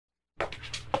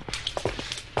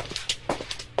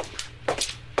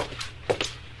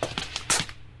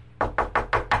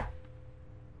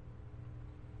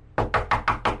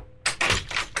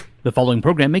The following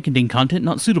program may contain content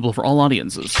not suitable for all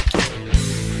audiences.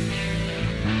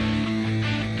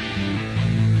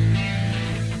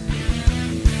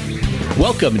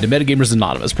 Welcome to Metagamers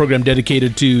Anonymous, program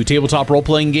dedicated to tabletop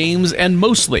role-playing games and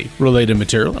mostly related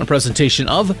material, and a presentation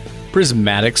of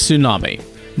Prismatic Tsunami.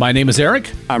 My name is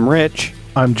Eric. I'm Rich.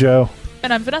 I'm Joe.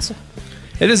 And I'm Vanessa.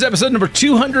 It is episode number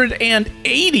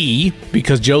 280,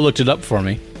 because Joe looked it up for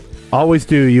me. Always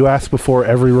do. You ask before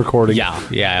every recording. Yeah,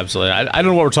 absolutely. I don't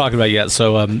know what we're talking about yet,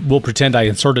 so we'll pretend I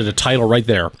inserted a title right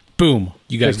there. Boom.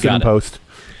 You guys Fix it in got it. post.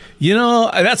 You know,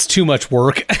 that's too much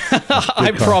work.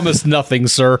 I promise nothing,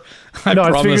 sir.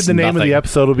 I figured the name of the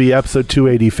episode will be episode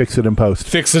 280, Fix It in Post.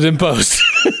 Fix it in post.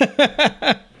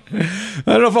 I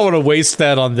don't know if I want to waste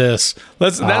that on this.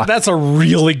 That's a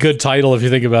really good title if you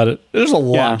think about it. There's a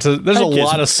lot. There's a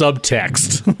lot of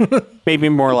subtext. Maybe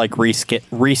more like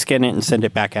reskin it and send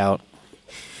it back out.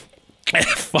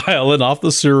 Filing off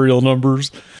the serial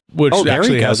numbers. Which there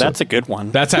actually you go. That's a good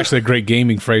one. That's actually a great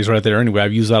gaming phrase right there. Anyway,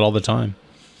 I've used that all the time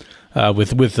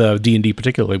with D&D,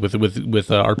 particularly with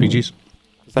RPGs.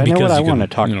 I know what I want to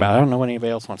talk about. I don't know what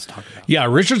anybody else wants to talk about. Yeah,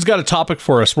 Richard's got a topic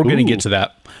for us. We're going to get to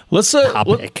that. Let's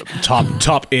topic.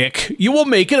 Topic. You will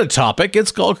make it a topic.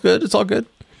 It's all good. It's all good.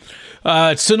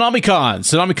 TsunamiCon.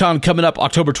 TsunamiCon coming up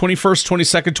October 21st,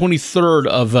 22nd, 23rd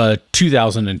of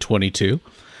 2022.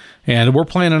 And we're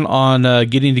planning on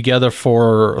getting together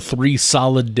for 3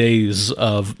 solid days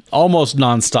of almost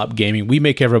nonstop gaming. We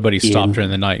make everybody stop during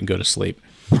the night and go to sleep.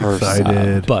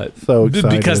 Excited. But so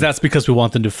excited. Because we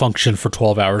want them to function for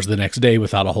 12 hours the next day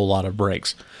without a whole lot of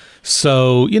breaks.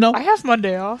 So, I have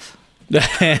Monday off.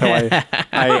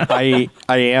 I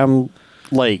am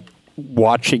like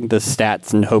watching the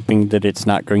stats and hoping that it's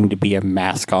not going to be a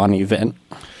mask-on event.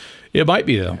 It might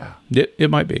be, though. Yeah. It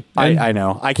might be. I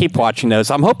know. I keep watching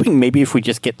those. I'm hoping maybe if we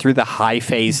just get through the high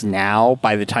phase now,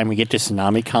 by the time we get to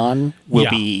TsunamiCon, we'll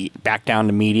be back down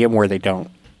to medium where they don't.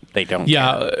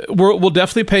 Yeah, we'll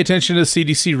definitely pay attention to the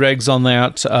CDC regs on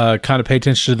that, kind of pay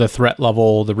attention to the threat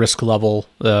level, the risk level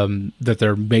that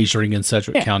they're measuring in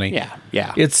Sedgwick County.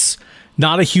 Yeah. It's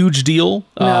not a huge deal.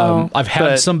 No, I've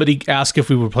had somebody ask if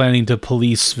we were planning to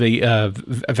police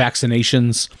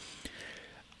vaccinations.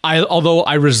 Although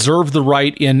I reserve the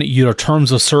right in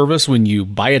terms of service when you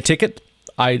buy a ticket,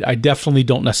 I definitely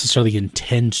don't necessarily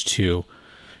intend to,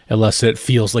 unless it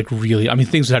feels like really. I mean,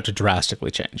 things would have to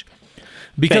drastically change.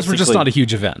 Because we're just not a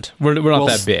huge event. We're not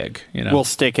that big. We'll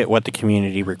stick at what the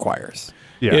community requires.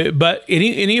 Yeah. But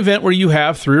any event where you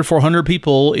have 300 or 400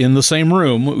 people in the same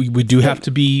room, we do have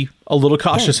to be a little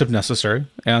cautious if necessary.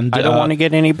 And I don't want to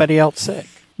get anybody else sick.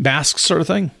 Masks sort of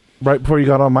thing. Right before you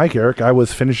got on mic, Eric, I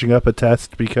was finishing up a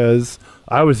test because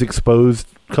I was exposed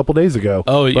a couple days ago.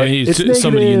 Oh, yeah,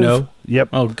 somebody you know? Yep.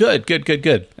 Oh, good.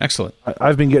 Excellent.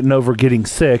 I've been getting over getting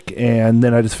sick, and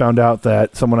then I just found out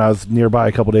that someone I was nearby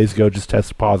a couple days ago just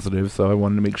tested positive, so I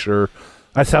wanted to make sure.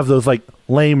 I just have those,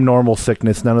 lame normal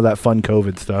sickness, none of that fun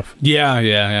COVID stuff.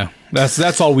 Yeah.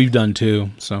 That's all we've done, too,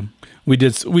 so... We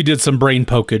did some brain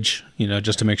pokage,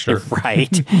 just to make sure. Right.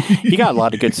 You got a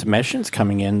lot of good submissions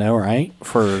coming in, though, right?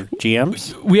 For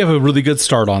GMs? We have a really good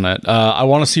start on it. I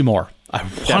want to see more. I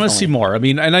want to see more. I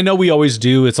mean, and I know we always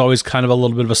do. It's always kind of a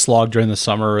little bit of a slog during the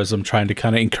summer as I'm trying to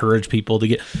kind of encourage people to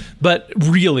get. But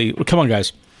really, come on,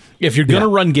 guys. If you're going to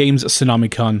run games at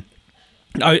TsunamiCon,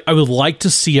 I would like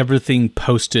to see everything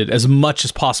posted, as much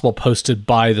as possible posted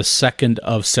by the 2nd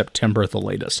of September at the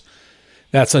latest.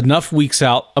 That's enough weeks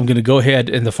out. I'm going to go ahead,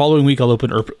 and the following week I'll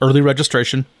open early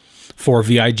registration for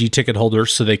VIG ticket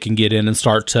holders so they can get in and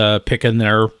start picking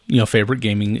their favorite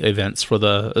gaming events for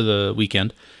the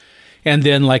weekend. And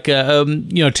then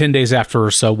 10 days after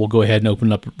or so, we'll go ahead and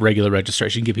open up regular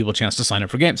registration, give people a chance to sign up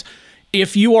for games.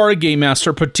 If you are a game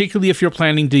master, particularly if you're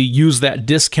planning to use that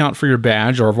discount for your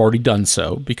badge or have already done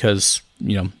so, because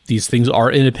these things are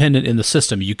independent in the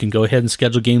system, you can go ahead and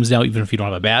schedule games now even if you don't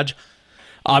have a badge.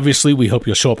 Obviously, we hope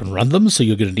you'll show up and run them, so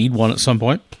you're going to need one at some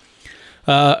point.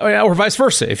 Or vice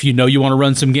versa. If you want to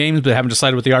run some games but haven't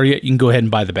decided what they are yet, you can go ahead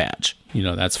and buy the badge.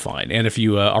 That's fine. And if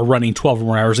you are running 12 or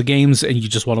more hours of games and you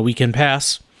just want a weekend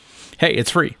pass, hey,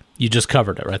 it's free. You just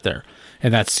covered it right there.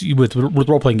 And that's with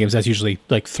role-playing games, that's usually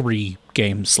 3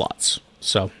 game slots.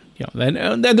 So,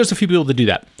 then there's a few people that do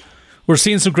that. We're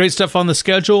seeing some great stuff on the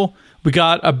schedule. We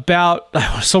got about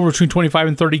somewhere between 25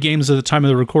 and 30 games at the time of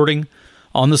the recording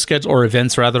on the schedule, or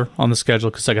events rather, on the schedule,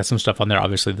 because I got some stuff on there,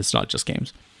 obviously, that's not just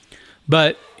games.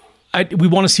 But we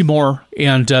want to see more,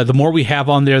 and the more we have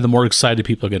on there, the more excited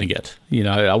people are going to get.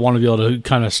 I want to be able to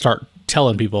kind of start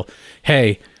telling people,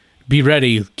 hey, be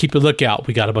ready, keep a lookout.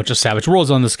 We got a bunch of Savage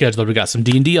Worlds on the schedule. We got some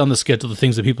D&D on the schedule, the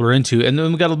things that people are into. And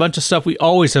then we got a bunch of stuff. We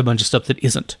always have a bunch of stuff that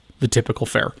isn't the typical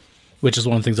fare. which is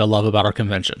one of the things I love about our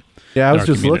convention. Yeah, I and was our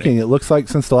just community. looking. It looks like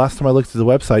since the last time I looked at the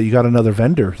website, you got another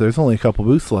vendor. There's only a couple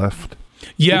booths left.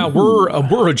 Yeah,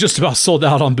 we're just about sold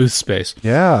out on booth space.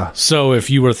 Yeah. So if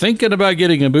you were thinking about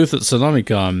getting a booth at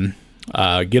TsunamiCon,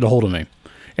 get a hold of me.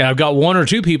 And I've got 1 or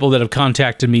 2 people that have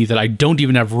contacted me that I don't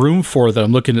even have room for that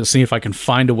I'm looking to see if I can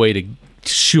find a way to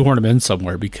shoehorn them in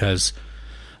somewhere because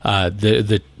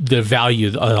the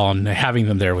value on having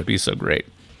them there would be so great.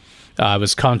 I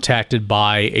was contacted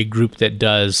by a group that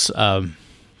does...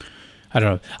 I don't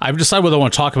know. I've decided whether I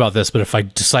want to talk about this, but if I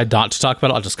decide not to talk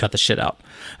about it, I'll just cut the shit out.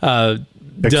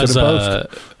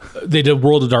 They did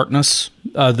World of Darkness.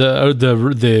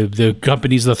 The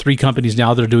companies, the 3 companies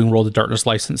now that are doing World of Darkness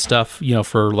license stuff,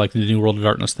 for like the new World of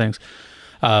Darkness things,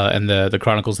 and the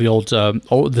Chronicles, the old,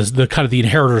 the kind of the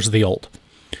inheritors of the old.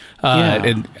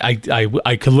 And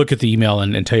I could look at the email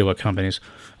and tell you what companies.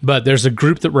 But there's a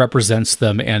group that represents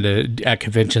them and at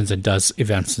conventions and does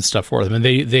events and stuff for them. And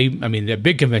they're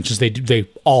big conventions. They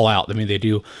all out. I mean,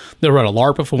 they'll run a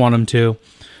LARP if we want them to.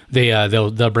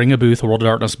 They'll bring a booth, a World of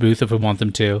Darkness booth if we want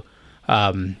them to.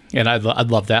 And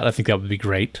I'd love that. I think that would be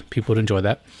great. People would enjoy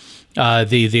that.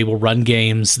 They will run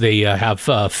games. They have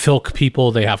filk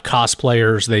people. They have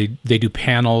cosplayers. They do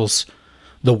panels.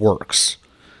 The works.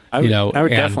 I would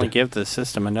definitely give the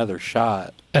system another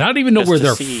shot. And I don't even know where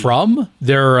they're see. from.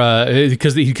 They're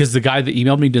because the guy that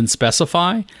emailed me didn't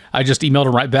specify. I just emailed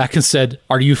him right back and said,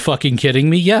 "Are you fucking kidding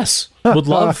me? Yes, would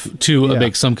love to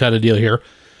make some kind of deal here."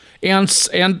 And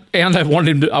I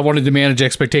wanted to manage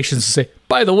expectations and say,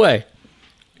 by the way,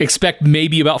 expect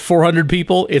maybe about 400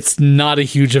 people. It's not a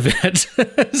huge event,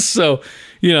 so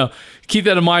keep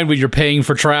that in mind when you're paying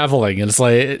for traveling. And it's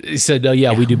like he said,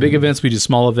 we do big events, we do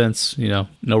small events. No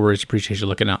worries, appreciate you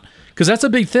looking out because that's a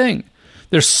big thing.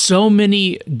 There's so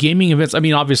many gaming events. I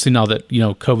mean, obviously now that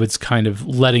COVID's kind of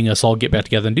letting us all get back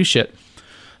together and do shit.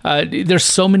 There's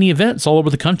so many events all over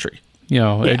the country. In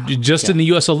the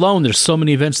U.S. alone, there's so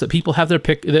many events that people have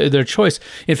their choice.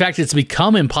 In fact, it's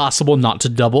become impossible not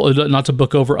to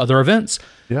book over other events.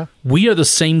 Yeah, we are the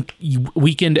same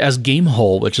weekend as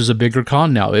Gamehole, which is a bigger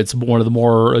con now. It's got a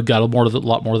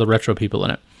lot more of the retro people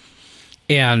in it,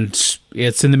 and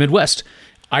it's in the Midwest.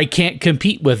 I can't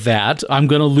compete with that. I'm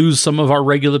going to lose some of our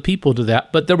regular people to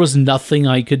that, but there was nothing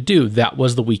I could do. That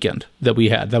was the weekend that we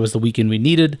had. That was the weekend we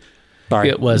needed. Sorry.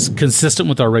 It was consistent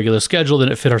with our regular schedule.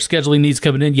 Then it fit our scheduling needs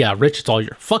coming in. Yeah, Rich, it's all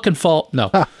your fucking fault. No.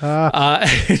 I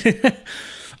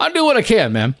do what I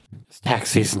can, man. This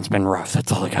tax season's been rough.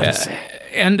 That's all I got to say.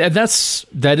 And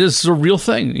that is a real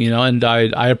thing, and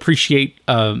I appreciate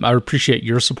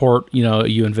your support.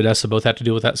 You and Vanessa both had to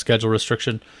deal with that schedule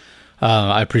restriction.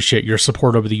 I appreciate your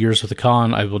support over the years with the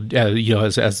con. I will,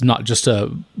 as not just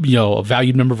a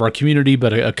valued member of our community,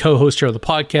 but a co-host here of the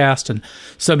podcast and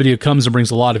somebody who comes and brings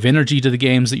a lot of energy to the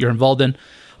games that you're involved in.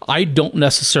 I don't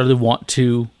necessarily want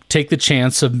to take the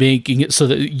chance of making it so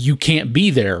that you can't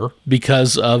be there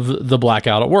because of the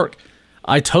blackout at work.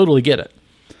 I totally get it.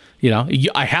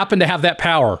 I happen to have that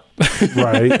power.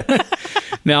 Right.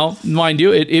 Now, mind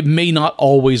you, it may not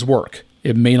always work.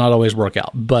 It may not always work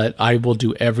out, but I will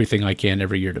do everything I can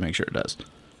every year to make sure it does.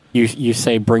 You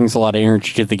say brings a lot of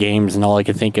energy to the games, and all I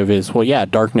can think of is,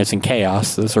 darkness and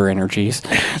chaos. Those are energies.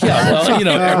 Yeah, well,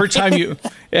 every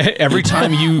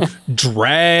time you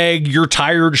drag your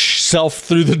tired self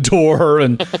through the door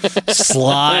and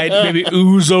slide, maybe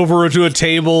ooze over to a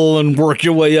table and work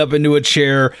your way up into a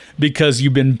chair because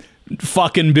you've been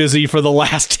fucking busy for the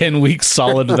last 10 weeks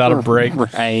solid without a break.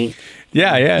 Right.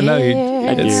 Yeah, no,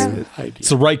 I do. It's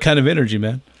the right kind of energy,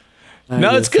 man.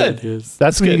 It's good.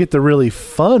 That's when you get the really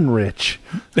fun, Rich.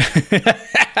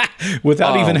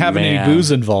 Without even having any booze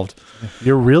involved.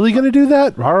 You're really going to do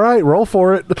that? All right, roll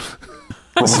for it.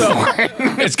 So,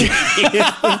 it's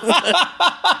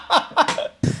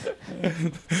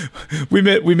we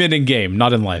met in game,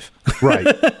 not in life. Right.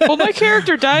 Will my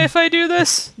character die if I do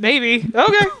this? Maybe.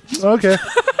 Okay. Okay.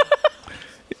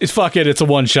 Fuck it. It's a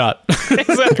one shot.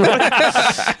 Exactly.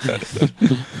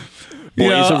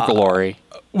 Blaze of glory.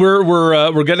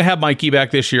 We're gonna have Mikey back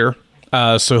this year,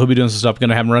 so he'll be doing some stuff.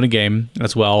 Gonna have him run a game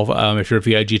as well. If you're a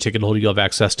VIG ticket holder, you'll have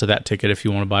access to that ticket if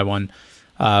you want to buy one.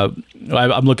 I'm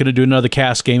looking to do another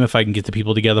cast game if I can get the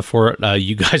people together for it.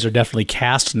 You guys are definitely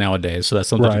cast nowadays, so that's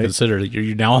something to consider.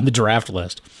 You're now on the draft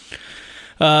list.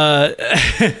 What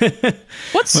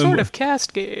sort of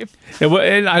cast game?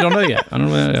 And I don't know yet. I don't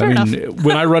know.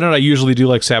 When I run it, I usually do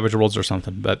like Savage Worlds or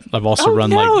something. But I've also run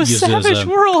Savage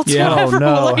Worlds. Yeah,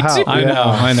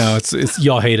 I know. It's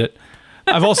y'all hate it.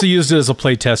 I've also used it as a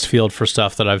play test field for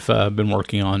stuff that I've been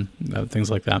working on,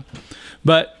 things like that.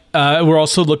 But We're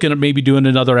also looking at maybe doing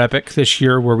another epic this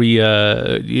year where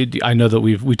I know that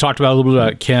we talked about a little bit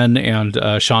about Ken and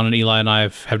Sean and Eli and I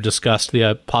have discussed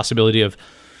the possibility of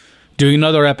doing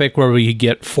another epic where we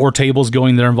get 4 tables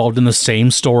going that are involved in the same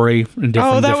story in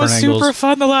different that was angles. super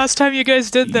fun the last time you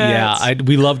guys did that. Yeah,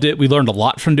 we loved it. We learned a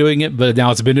lot from doing it, but now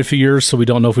it's been a few years, so we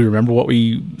don't know if we remember what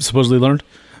we supposedly learned.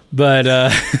 But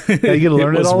you get to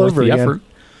learn it all over again. Effort.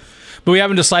 But we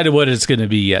haven't decided what it's going to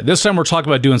be yet. This time we're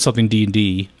talking about doing something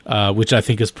D&D, which I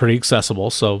think is pretty accessible.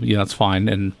 So, it's fine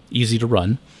and easy to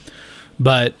run.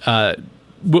 But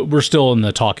we're still in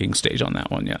the talking stage on that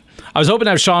one yet. I was hoping to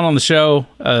have Sean on the show.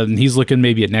 He's looking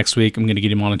maybe at next week. I'm going to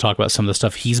get him on and talk about some of the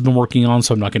stuff he's been working on,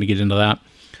 so I'm not going to get into that.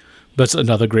 But it's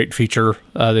another great feature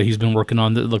that he's been working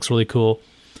on that looks really cool.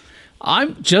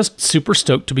 I'm just super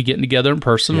stoked to be getting together in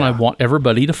person, and I want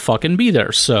everybody to fucking be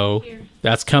there. So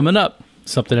that's coming up.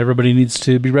 Something everybody needs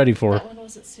to be ready for. That one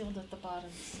wasn't sealed at the bottom.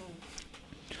 So.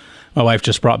 My wife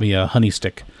just brought me a honey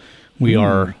stick. We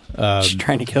are... She's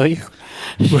trying to kill you?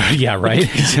 Yeah, right?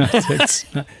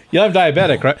 I'm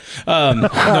diabetic, right?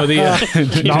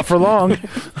 No, not for long.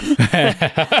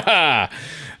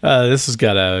 This has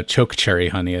got a choke cherry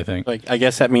honey, I think. I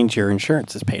guess that means your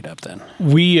insurance is paid up then.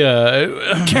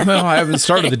 Well, I haven't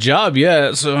started the job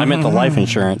yet, so... I meant the life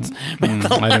insurance. I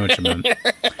know what you meant.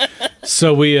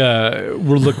 So we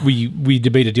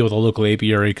debate a deal with a local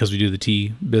apiary because we do the tea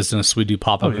business. We do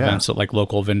pop-up events at like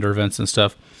local vendor events and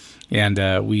stuff. And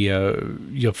we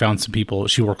found some people.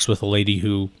 She works with a lady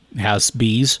who has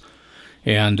bees,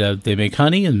 and they make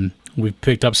honey, and we've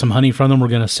picked up some honey from them. We're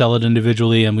going to sell it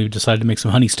individually, and we've decided to make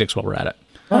some honey sticks while we're at it.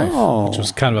 Oh. Which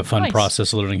was kind of a fun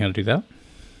process, learning how to do that.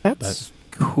 That's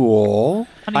cool.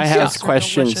 I have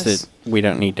questions that we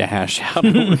don't need to hash out.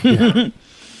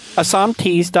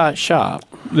 AssamTeas.shop.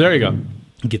 There you go.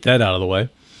 Get that out of the way.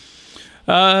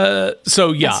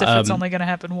 So, yeah. As if it's only going to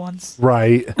happen once.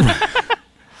 Right.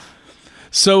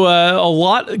 So a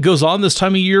lot goes on this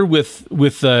time of year with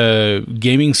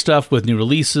gaming stuff, with new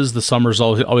releases. The summer's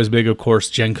always big, of course.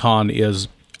 Gen Con is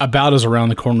about as around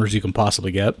the corner as you can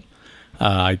possibly get.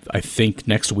 I think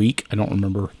next week. I don't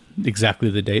remember exactly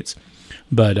the dates.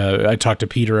 But I talk to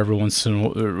Peter every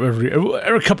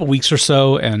couple weeks or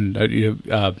so, and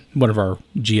one of our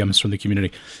GMs from the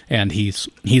community, and he's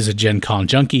a Gen Con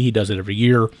junkie. He does it every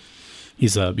year.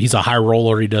 He's a high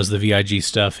roller. He does the VIG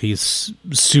stuff. He's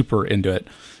super into it.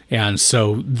 And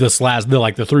so the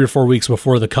 3 or 4 weeks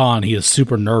before the con, he is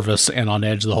super nervous and on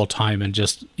edge the whole time, and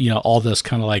just all this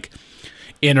kind of like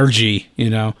energy,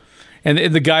 and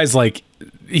the guy's like,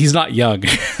 he's not young.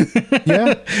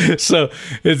 Yeah. So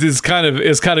it's kind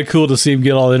of cool to see him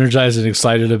get all energized and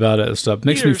excited about it and stuff.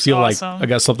 Makes me feel awesome. like I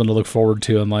got something to look forward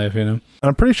to in life,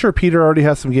 I'm pretty sure Peter already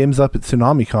has some games up at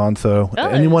TsunamiCon, so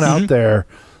anyone out there,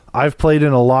 I've played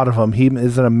in a lot of them. He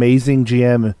is an amazing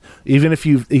GM. Even if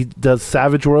he does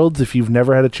Savage Worlds, if you've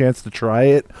never had a chance to try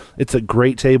it, it's a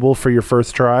great table for your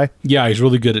first try. Yeah, he's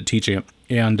really good at teaching it,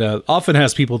 and often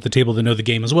has people at the table that know the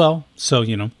game as well. So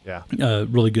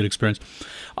really good experience.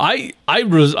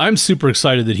 I'm super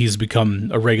excited that he's become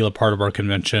a regular part of our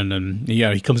convention, and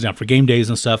he comes down for game days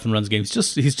and stuff and runs games.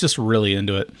 He's just really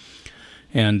into it,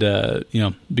 and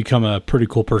become a pretty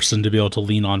cool person to be able to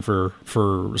lean on for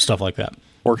stuff like that.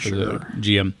 For sure.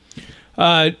 GM.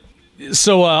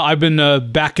 So I've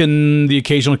been backing the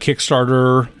occasional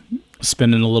Kickstarter,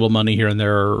 spending a little money here and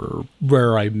there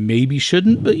where I maybe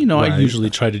shouldn't, but I usually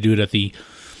try to do it at the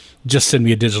just send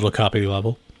me a digital copy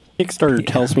level. Kickstarter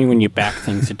tells me when you back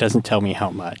things, it doesn't tell me how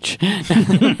much.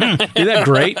 Isn't that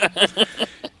great?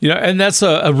 And that's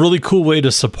a really cool way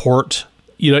to support,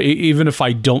 even if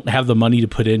I don't have the money to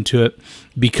put into it,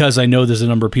 because I know there's a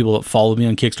number of people that follow me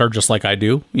on Kickstarter just like I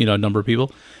do, a number of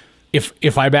people.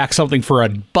 If I back something for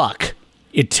 $1,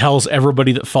 it tells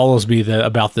everybody that follows me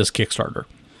about this Kickstarter.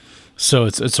 So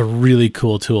it's a really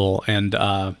cool tool, and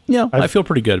I feel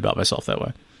pretty good about myself that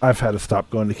way. I've had to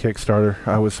stop going to Kickstarter.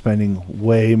 I was spending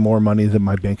way more money than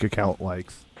my bank account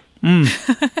likes. My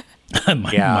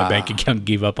bank account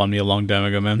gave up on me a long time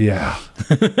ago, man. Yeah.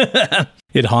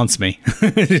 It haunts me.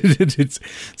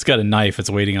 It's got a knife. It's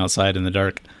waiting outside in the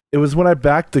dark. It was when I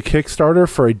backed the Kickstarter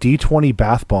for a D20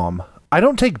 bath bomb. I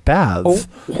don't take baths.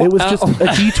 It was just a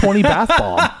D20 bath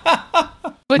bomb.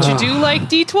 But you do like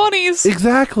D20s.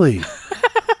 Exactly.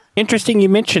 Interesting you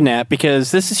mention that,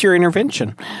 because this is your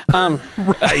intervention.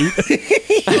 Right.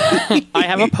 I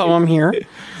have a poem here.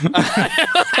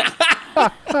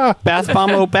 Bath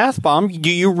bomb, oh bath bomb. Do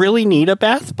you really need a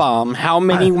bath bomb? How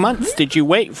many months did you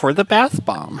wait for the bath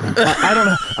bomb? I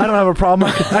don't have a problem.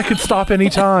 I could stop any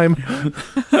time.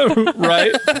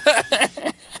 Right?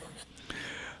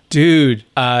 Dude,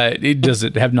 does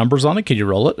it have numbers on it? Can you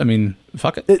roll it? I mean,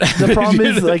 fuck it. The problem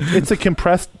is, like, it's a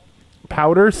compressed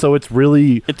powder, so it's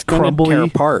really crumbly. Tear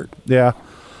apart. Yeah.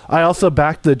 I also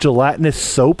backed the gelatinous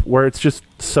soap, where it's just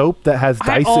soap that has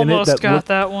dice in it. I almost got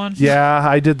that one. Yeah,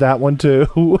 I did that one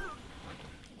too.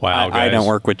 Wow, guys. I don't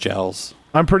work with gels.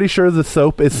 I'm pretty sure the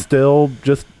soap is still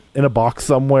just in a box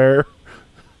somewhere.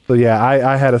 So yeah,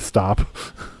 I had to stop.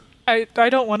 I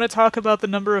don't want to talk about the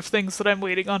number of things that I'm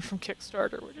waiting on from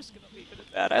Kickstarter. We're just going to leave it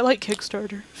at that. I like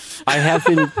Kickstarter. I have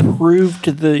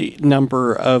improved the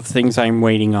number of things I'm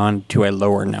waiting on to a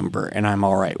lower number, and I'm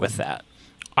all right with that.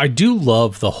 I do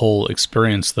love the whole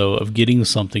experience, though, of getting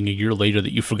something a year later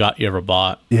that you forgot you ever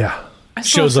bought. Yeah. I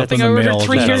shows up in the mail. I ordered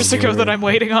 3 years ago that I'm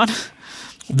waiting on.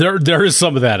 There is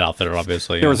some of that out there,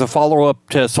 obviously. There was a follow-up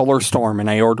to Solar Storm, and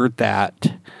I ordered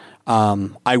that.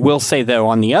 I will say, though,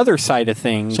 on the other side of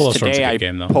things, today I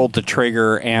pulled the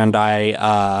trigger and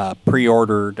I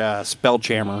pre-ordered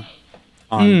Spelljammer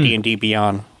on D&D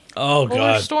Beyond. Oh, God.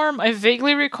 Solar Storm, I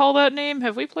vaguely recall that name.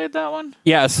 Have we played that one?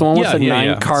 Yeah, it's the one with the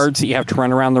 9 cards that you have to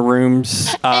run around the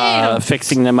rooms,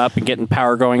 fixing them up and getting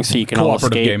power going so you can all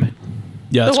escape. Game.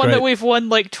 Yeah, the one that we've won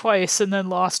like twice and then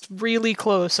lost really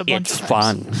close a bunch of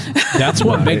times. It's fun. That's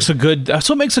what makes a good. That's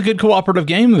what makes a good cooperative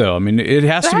game, though. I mean, it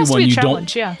has to be one you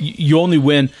don't. Yeah. You only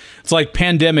win. It's like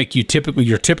Pandemic. Your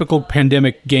typical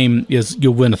Pandemic game is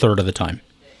you'll win a third of the time.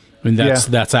 I mean,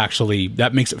 that's actually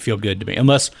that makes it feel good to me.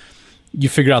 Unless you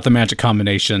figure out the magic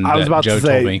combination that Joe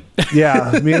told me.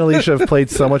 Yeah, me and Alicia have played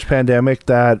so much Pandemic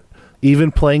that even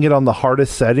playing it on the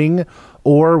hardest setting.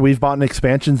 Or we've bought in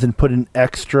expansions and put in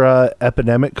extra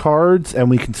epidemic cards, and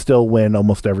we can still win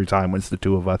almost every time when it's the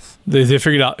two of us. They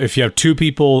figured out if you have two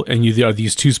people and you have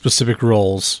these two specific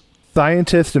roles.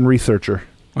 Scientist and researcher.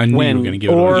 I knew you were going to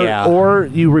give it away. Or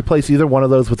you replace either one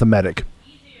of those with a medic.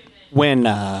 When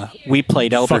we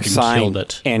played Elder Sign,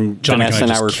 and Vanessa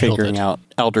and I were figuring out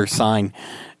Elder Sign,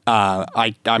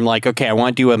 I'm like, okay, I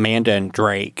want to do Amanda and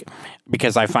Drake,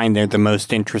 because I find they're the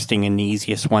most interesting and the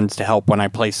easiest ones to help when I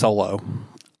play solo.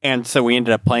 And so we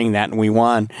ended up playing that and we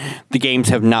won. The games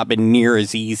have not been near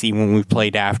as easy when we've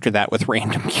played after that with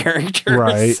random characters.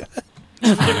 Right.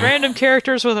 We did random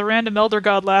characters with a random Elder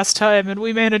God last time, and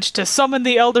we managed to summon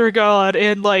the Elder God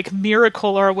and, like,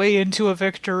 miracle our way into a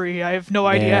victory. I have no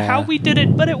idea how we did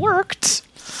it, but it worked.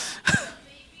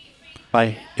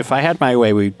 If I had my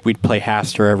way, we'd play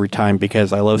Haster every time,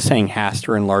 because I love saying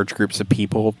Haster in large groups of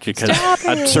people, because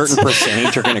a certain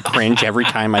percentage are going to cringe every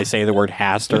time I say the word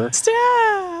Haster.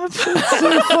 Stop!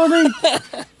 So funny.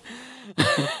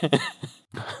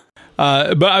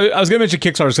 But I was going to mention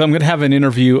Kickstarter, so I'm going to have an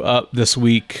interview up this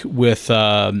week with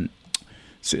their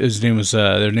names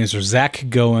are Zach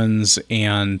Goins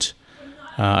and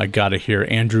I got it here,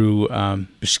 Andrew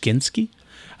Bishkinski.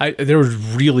 They were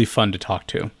really fun to talk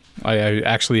to. I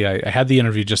had the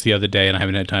interview just the other day, and I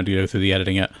haven't had time to go through the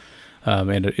editing yet.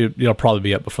 And it'll probably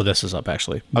be up before this is up,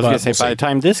 actually. I was going to say, by the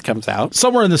time this comes out,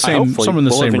 somewhere in the same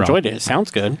realm. Enjoyed it. It sounds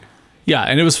good. Yeah,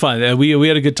 and it was fun. We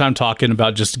had a good time talking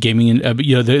about just gaming,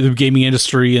 the gaming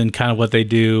industry and kind of what they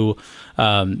do.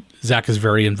 Zach is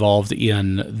very involved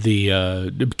in the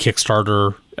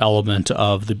Kickstarter element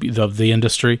of the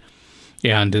industry,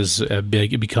 and is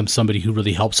become somebody who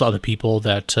really helps other people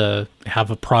that have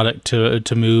a product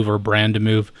to move or a brand to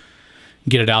move,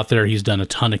 get it out there. He's done a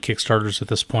ton of Kickstarters at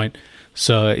this point,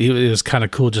 so it was kind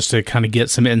of cool just to kind of get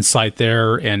some insight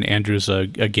there. And Andrew's a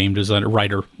game designer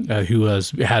writer who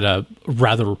has had a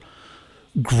rather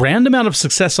grand amount of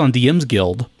success on DM's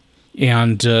Guild,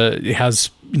 and has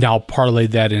now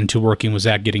parlayed that into working with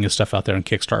Zach, getting his stuff out there on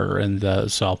Kickstarter,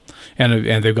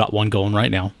 and they've got one going right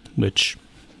now, which.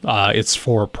 It's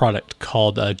for a product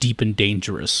called Deep and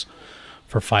Dangerous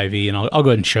for 5e, and I'll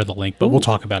go ahead and share the link, but we'll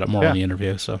talk about it more in the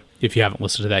interview. So if you haven't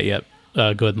listened to that yet, go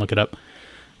ahead and look it up.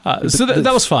 So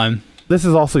that was fun. This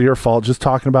is also your fault, just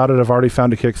talking about it. I've already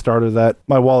found a Kickstarter that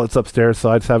my wallet's upstairs, so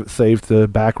I just have it saved to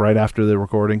back right after the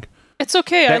recording. It's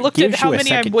okay. I looked at how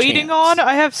many I'm waiting on.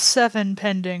 I have 7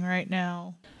 pending right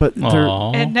now. But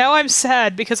and now I'm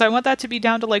sad because I want that to be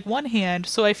down to like one hand,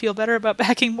 so I feel better about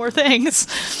backing more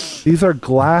things. These are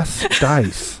glass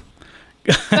dice.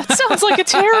 That sounds like a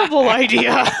terrible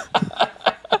idea.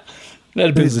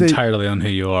 That depends entirely on who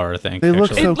you are, I think. They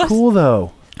look so cool,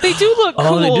 though. They do look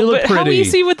cool, they do look but pretty. How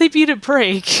easy would they be to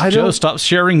break? Joe, stop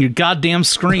sharing your goddamn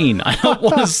screen. I don't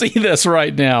want to see this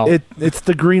right now. It's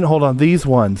the green. Hold on, these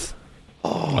ones.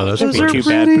 Those would be too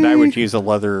bad, but I would use a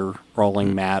leather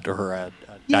rolling mat or a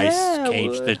dice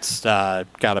cage that's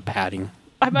got a padding.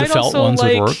 I might the felt also ones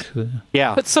would work.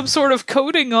 Yeah, put some sort of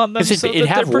coating on them so that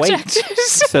they're protected.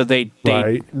 So they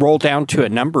roll down to a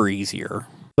number easier.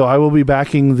 So I will be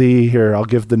backing I'll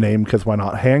give the name because why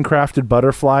not? Handcrafted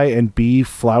Butterfly and Bee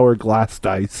Flower Glass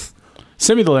Dice.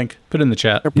 Send me the link. Put it in the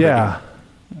chat. Yeah.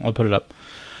 I'll put it up.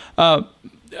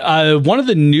 One of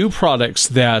the new products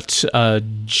that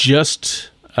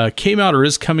just came out or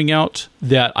is coming out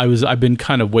that I've been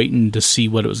kind of waiting to see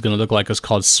what it was going to look like is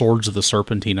called Swords of the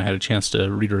Serpentine. I had a chance to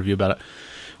read a review about it,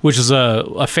 which is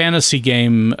a fantasy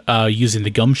game using the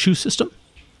Gumshoe system,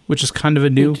 which is kind of a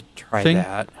new thing.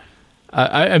 That.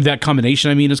 That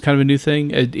combination, is kind of a new thing.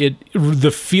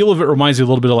 The feel of it reminds me a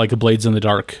little bit of like a Blades in the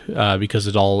Dark because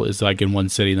it all is like in one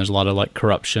city and there's a lot of like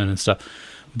corruption and stuff.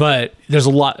 But there's a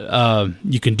lot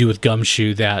you can do with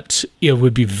Gumshoe that it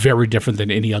would be very different than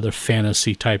any other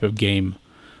fantasy type of game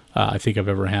I think I've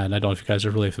ever had. I don't know if you guys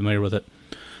are really familiar with it.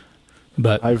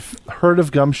 But I've heard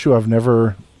of Gumshoe. I've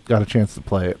never got a chance to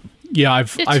play it. Yeah,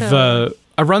 I've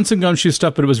run some Gumshoe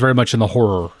stuff, but it was very much in the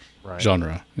horror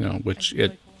genre, which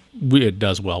it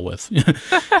does well with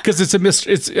because it's a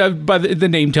mystery. It's by the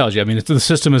name tells you. The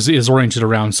system is oriented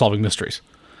around solving mysteries.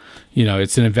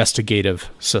 It's an investigative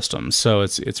system, so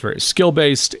it's very skill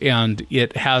based, and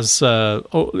it has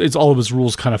it's all of its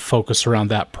rules kind of focus around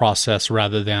that process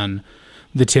rather than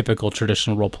the typical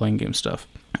traditional role playing game stuff,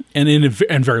 and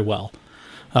very well.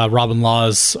 Robin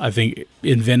Laws, I think,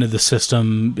 invented the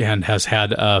system and has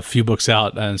had a few books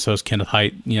out, and so has Kenneth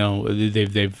Haidt.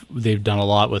 They've done a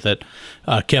lot with it.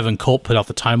 Kevin Colt put out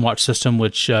the Time Watch system,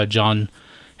 which John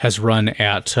has run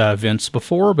at Vince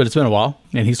before, but it's been a while,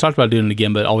 and he's talked about doing it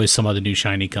again. But always some other new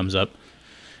shiny comes up,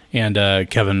 and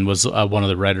Kevin was one of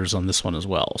the writers on this one as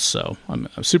well. So I'm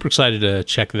super excited to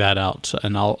check that out,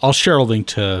 and I'll share a link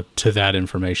to that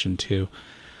information too.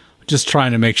 Just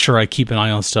trying to make sure I keep an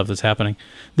eye on stuff that's happening.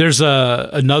 There's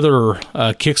another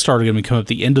Kickstarter going to be coming up at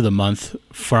the end of the month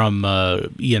from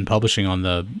Ian Publishing on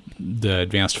the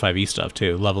Advanced 5e stuff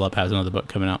too. Level Up has another book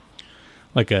coming out,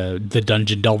 like the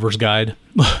Dungeon Delver's Guide,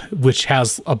 which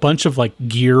has a bunch of like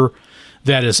gear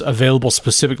that is available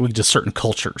specifically to certain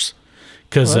cultures.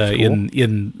 Because cool.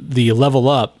 in the Level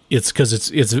Up, it's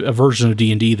because it's a version of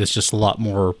D&D that's just a lot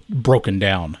more broken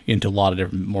down into a lot of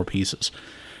different more pieces,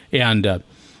 and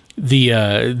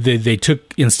they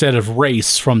took, instead of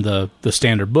race from the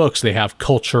standard books, they have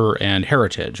culture and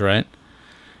heritage, right?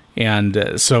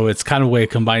 And so it's kind of a way of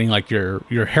combining like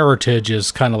your heritage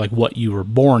is kind of like what you were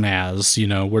born as,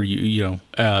 where you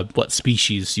what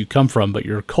species you come from, but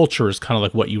your culture is kind of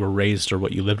like what you were raised or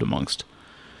what you lived amongst.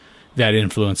 That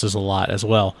influences a lot as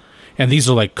well. And these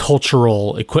are like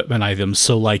cultural equipment items.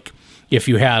 So like if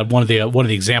you had one of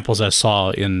the examples I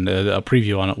saw in a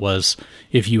preview on it was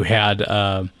if you had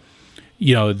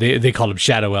they called them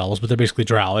shadow elves, but they're basically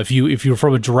drow. If you're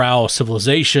from a drow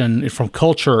civilization, from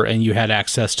culture, and you had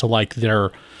access to like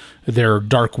their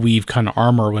dark weave kind of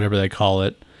armor or whatever they call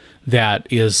it, that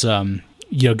is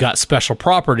got special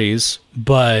properties,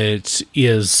 but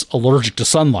is allergic to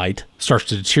sunlight, starts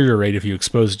to deteriorate if you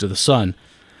expose it to the sun.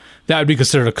 That would be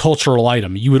considered a cultural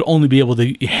item. You would only be able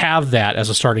to have that as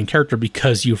a starting character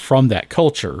because you're from that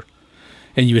culture.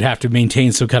 And you would have to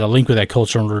maintain some kind of link with that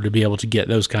culture in order to be able to get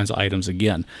those kinds of items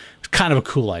again. It's kind of a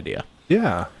cool idea.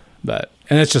 Yeah. And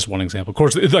that's just one example. Of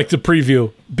course, like the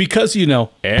preview, because,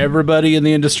 everybody in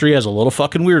the industry has a little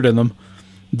fucking weird in them.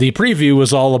 The preview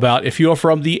was all about if you're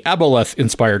from the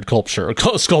Aboleth-inspired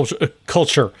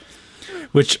culture,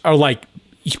 which are like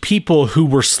people who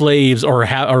were slaves or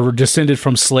are descended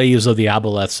from slaves of the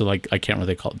Aboleth. So, like, I can't remember what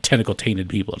they call it, tentacle-tainted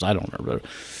people. I don't remember.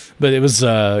 But it was,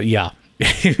 yeah.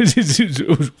 It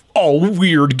was all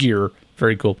weird gear.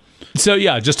 Very cool. So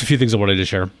yeah, just a few things I wanted to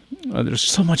share. There's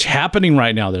so much happening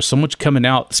right now. There's so much coming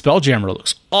out. Spelljammer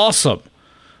looks awesome.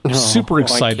 I'm super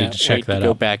excited to check that out.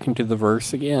 Go back into the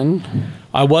verse again.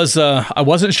 I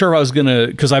wasn't sure if I was gonna,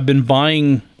 because I've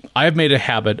made a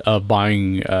habit of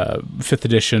buying 5th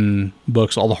edition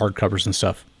books, all the hardcovers and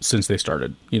stuff since they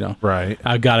started. Right.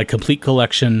 I've got a complete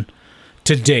collection.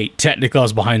 To date, technically I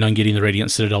was behind on getting the Radiant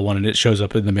Citadel one, and it shows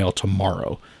up in the mail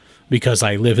tomorrow because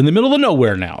I live in the middle of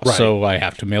nowhere now, right. So I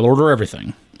have to mail order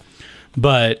everything.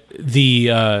 But the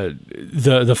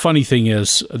funny thing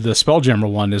is the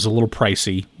Spelljammer one is a little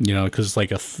pricey, because like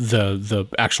the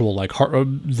actual like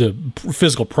the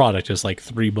physical product is like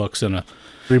 $3 in a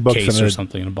case or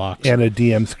something in a box and a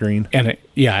DM screen and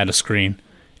a screen,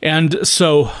 and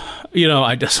so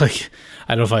I just like.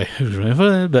 I don't know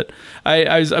if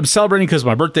I'm celebrating because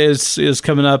my birthday is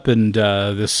coming up, and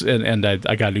I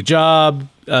got a new job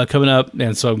coming up,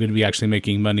 and so I'm going to be actually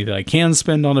making money that I can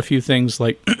spend on a few things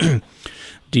like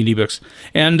D&D books,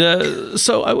 and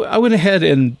so I went ahead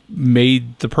and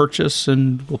made the purchase,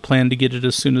 and we'll plan to get it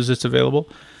as soon as it's available.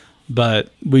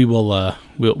 but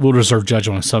we'll reserve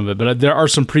judgment on some of it. But there are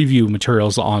some preview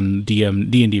materials on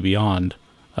D&D Beyond.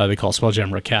 They call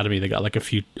Spelljammer Academy. They got like a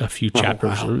few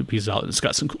chapters or pieces out. It's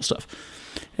got some cool stuff,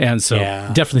 and so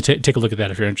definitely take a look at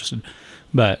that if you're interested.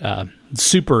 But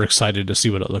super excited to see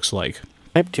what it looks like.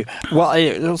 I have to. Well,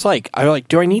 it was like,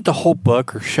 do I need the whole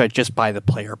book or should I just buy the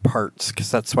player parts? Because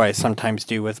that's what I sometimes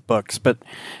do with books. But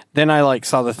then I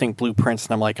saw the thing blueprints,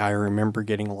 and I'm like, I remember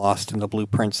getting lost in the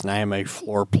blueprints, and I am a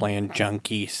floor plan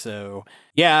junkie. So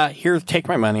yeah, here, take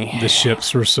my money. The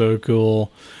ships were so cool.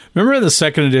 Remember in the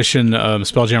second edition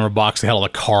Spelljammer box, they had all the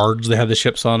cards. They had the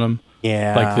ships on them.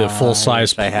 Yeah, like the full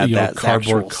size,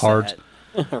 cardboard cards.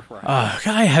 Right.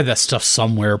 I had that stuff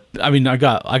somewhere. I mean, I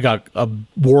got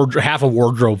a half a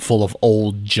wardrobe full of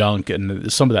old junk, and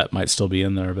some of that might still be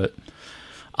in there. But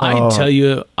I tell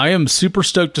you, I am super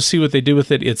stoked to see what they do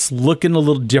with it. It's looking a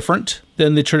little different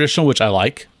than the traditional, which I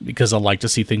like because I like to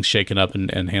see things shaken up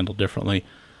and handled differently.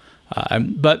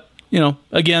 But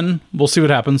again, we'll see what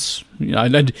happens.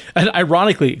 And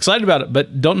ironically excited about it,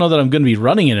 but don't know that I'm going to be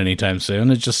running it anytime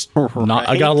soon. It's just not.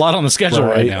 I got a lot on the schedule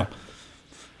right now.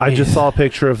 I just saw a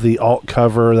picture of the alt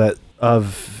cover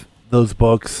of those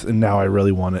books, and now I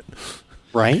really want it.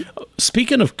 Right?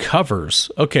 Speaking of covers,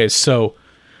 okay, so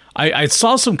I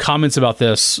saw some comments about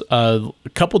this a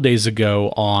couple days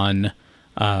ago on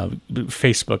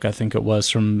Facebook, I think it was,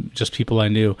 from just people I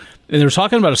knew. And they were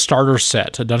talking about a starter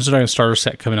set, a Dungeons & Dragons starter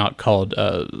set coming out called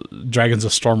Dragons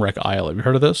of Stormwreck Isle. Have you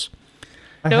heard of this?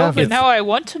 No, but now I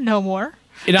want to know more.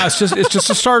 It's just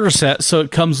a starter set, so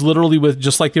it comes literally with,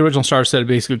 just like the original starter set, it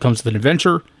basically comes with an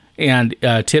adventure and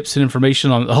tips and information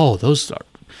on, those are...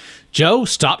 Joe,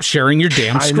 stop sharing your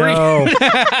damn screen. I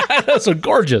know. That's so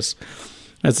gorgeous.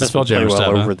 That's the Spelljammer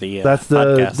stuff.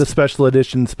 That's the special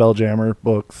edition Spelljammer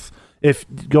books. If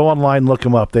go online, look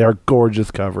them up. They are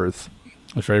gorgeous covers.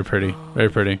 It's very pretty. Very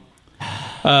pretty.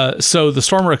 So the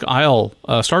Stormwreck Isle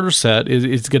starter set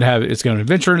it's going to have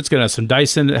adventure, and it's going to have some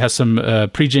dice in it. It has some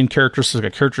pre-gen characters, so it's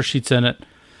got character sheets in it,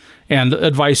 and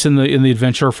advice in the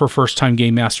adventure for first-time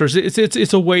game masters.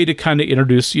 It's a way to kind of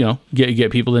introduce,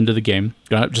 get people into the game,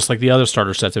 just like the other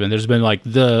starter sets have been. There's been like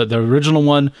the original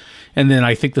one, and then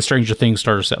I think the Stranger Things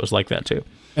starter set was like that too.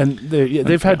 And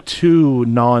they've had two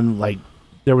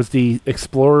there was the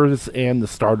Explorers and the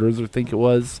Starters, I think it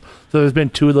was. So there's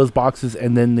been two of those boxes,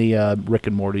 and then the Rick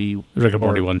and Morty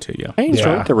one too. Yeah, I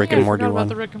enjoyed the Rick and Morty one.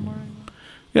 The Rick and Morty.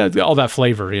 Yeah, all that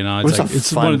flavor, It was a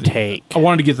fun take. I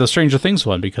wanted to get the Stranger Things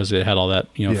one because it had all that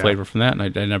flavor from that,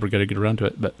 and I never got to get around to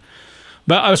it. But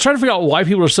I was trying to figure out why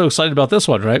people are so excited about this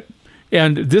one, right?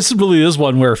 And this really is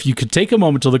one where if you could take a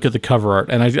moment to look at the cover art,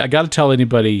 and I got to tell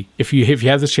anybody, if you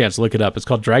have this chance, look it up. It's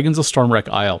called Dragons of Stormwreck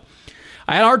Isle.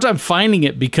 I had a hard time finding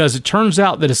it because it turns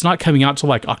out that it's not coming out till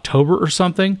like October or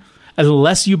something,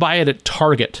 unless you buy it at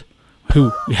Target,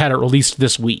 who had it released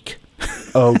this week.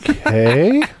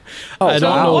 Okay. I don't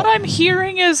know. What I'm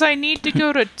hearing is I need to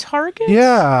go to Target?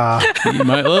 Yeah. You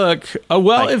might look. Oh,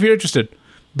 well, if you're interested.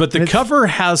 But the cover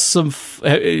has some...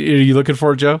 Are you looking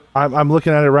for it, Joe? I'm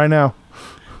looking at it right now.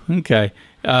 Okay.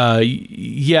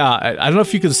 Yeah, I don't know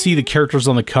if you can see the characters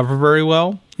on the cover very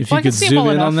well. If you could zoom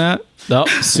in on that. Oh,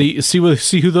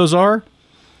 see who those are?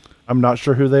 I'm not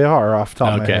sure who they are off the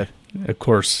top of my head. Of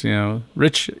course,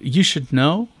 Rich, you should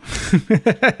know.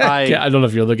 I don't know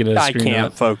if you're looking at a screen. I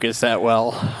can't focus that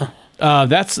well.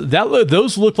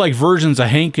 Those look like versions of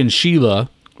Hank and Sheila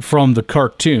from the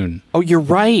cartoon. Oh, you're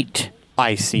right.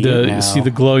 I see it now. See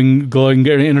the glowing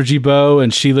energy bow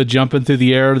and Sheila jumping through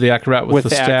the air, the acrobat with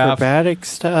the staff. Acrobatic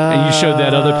stuff. And you showed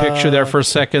that other picture there for a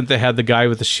second. They had the guy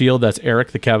with the shield. That's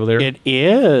Eric the Cavalier. It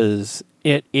is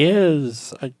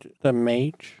the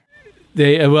mage.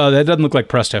 That doesn't look like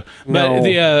Presto. But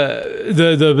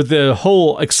the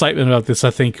whole excitement about this, I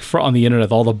think, on the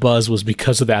internet, all the buzz was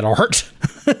because of that art.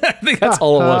 I think that's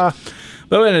all it was.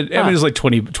 But it was like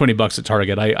 $20 at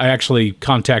Target. I actually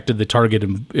contacted the Target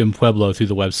in Pueblo through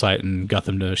the website and got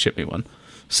them to ship me one.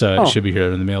 So it should be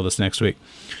here in the mail this next week.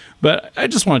 But I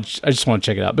just want to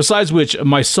check it out. Besides which,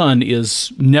 my son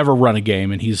is never run a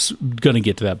game, and he's going to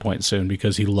get to that point soon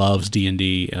because he loves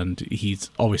D&D, and he's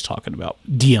always talking about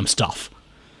DM stuff.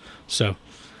 So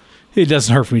it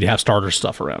doesn't hurt for me to have starter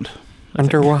stuff around.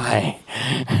 Why?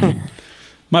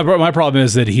 My problem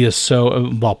is that he is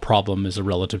so... Well, problem is a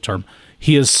relative term.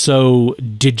 He is so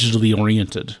digitally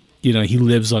oriented. He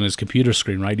lives on his computer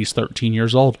screen, right? He's 13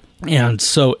 years old. And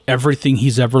so everything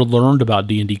he's ever learned about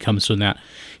D&D comes from that.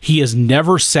 He has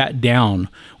never sat down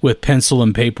with pencil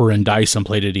and paper and dice and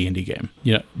played a D&D game.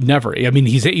 Never. I mean,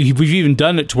 we've even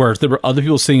done it to where there were other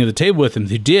people sitting at the table with him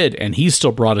who did, and he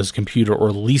still brought his computer or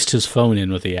at least his phone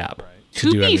in with the app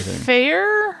to do everything. To be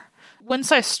fair,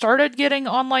 once I started getting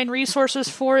online resources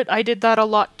for it, I did that a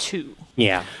lot too.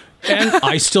 Yeah. And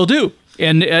I still do.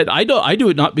 And I do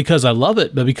it not because I love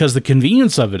it, but because the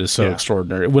convenience of it is so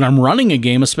extraordinary. When I'm running a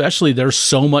game, especially, there's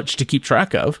so much to keep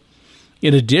track of.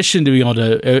 In addition to being able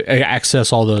to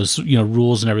access all those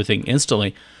rules and everything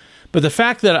instantly. But the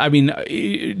fact that, I mean,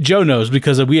 Joe knows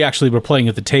because we actually were playing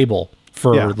at the table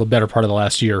for the better part of the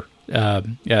last year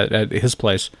at his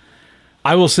place.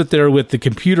 I will sit there with the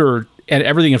computer and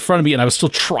everything in front of me, and I would still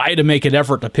try to make an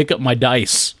effort to pick up my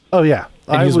dice. Oh, yeah.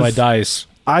 And use my dice.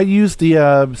 I used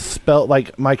the spell,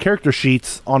 like my character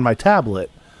sheets on my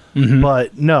tablet,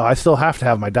 but no, I still have to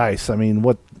have my dice. I mean,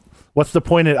 what's the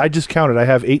point? I just counted. I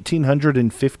have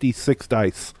 1,856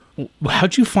 dice.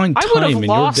 How'd you find time in your day? I would have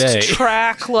lost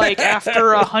track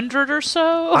after 100 or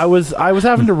so. I was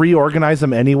having to reorganize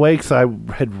them anyway because I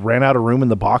had ran out of room in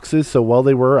the boxes. So while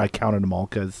they were, I counted them all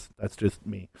because that's just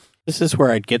me. This is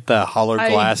where I'd get the hollow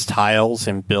glass tiles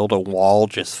and build a wall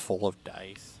just full of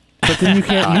dice. But then you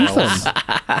can't use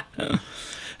them.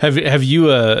 Have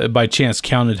you by chance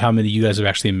counted how many you guys have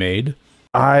actually made?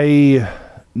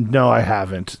 No, I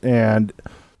haven't, and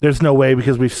there's no way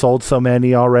because we've sold so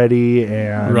many already.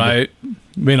 And right, I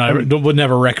mean, I wouldn't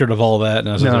have a record of all that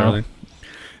necessarily. No.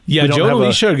 Yeah, Joe and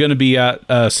Alicia are going to be at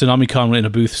Tsunamicon in a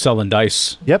booth selling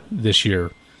dice. Yep. This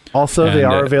year. Also, they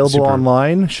are available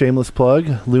online. Shameless plug: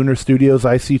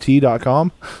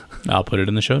 LunarStudiosICT.com. I'll put it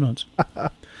in the show notes.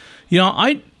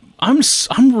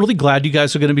 I'm really glad you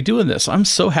guys are going to be doing this. I'm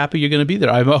so happy you're going to be there.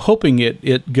 I'm hoping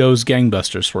it goes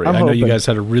gangbusters for you. I know you guys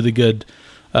had a really good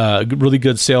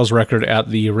sales record at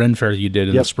the Ren Fair you did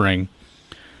in the spring,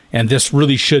 and this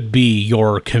really should be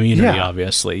your community.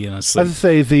 Obviously, as I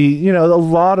say, a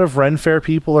lot of Ren Fair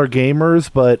people are gamers,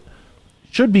 but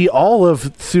should be all of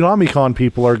Tsunamicon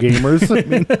people are gamers. I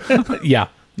mean,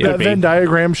 that Venn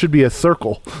diagram should be a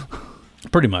circle.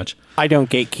 Pretty much. I don't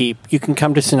gatekeep. You can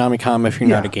come to Tsunamicon if you're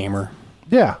not a gamer.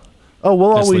 Yeah. Oh,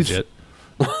 we'll always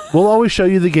show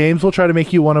you the games. We'll try to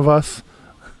make you one of us.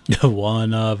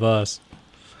 One of us.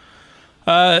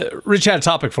 Rich had a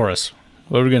topic for us.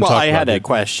 What are we going to talk about? I had a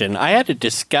question. I had a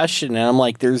discussion, and I'm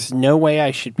like, there's no way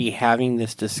I should be having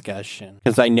this discussion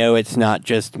because I know it's not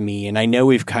just me, and I know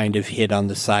we've kind of hit on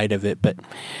the side of it, but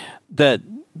the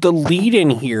lead in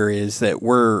here is that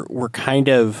we're kind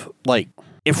of like,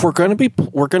 if we're going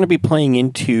to be playing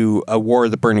into a War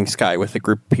of the Burning Sky with a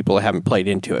group of people that haven't played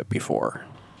into it before.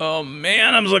 Oh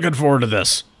man, I'm looking forward to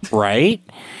this. Right?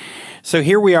 So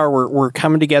here we are. We're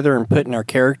coming together and putting our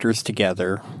characters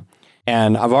together.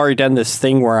 And I've already done this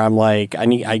thing where I'm like, I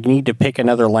need to pick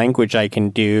another language I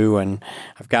can do, and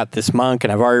I've got this monk,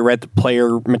 and I've already read the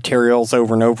player materials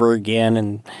over and over again.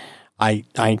 And I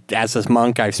as this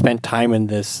monk, I've spent time in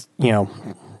this,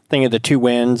 Thing of the Two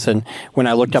Winds, and when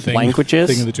I looked up languages,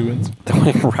 Thing of the Two Winds,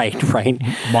 right,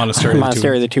 Monastery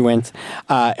of the Two Winds.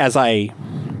 As I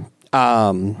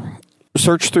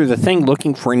searched through the thing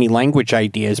looking for any language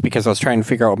ideas because I was trying to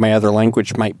figure out what my other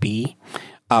language might be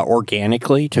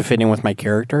organically to fit in with my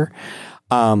character.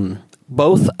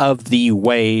 Both of the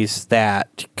ways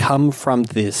that come from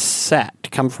this set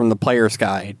come from the player's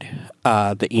guide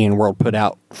that Ian World put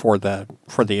out for the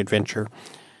adventure.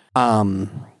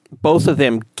 Both of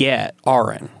them get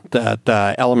Aran,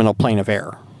 the elemental plane of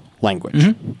air language.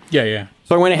 Mm-hmm. Yeah.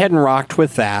 So I went ahead and rocked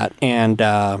with that, and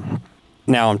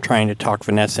now I'm trying to talk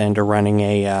Vanessa into running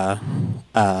a.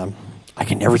 I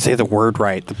can never say the word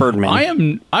right. The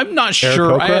Birdman. I'm not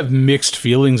sure. I have mixed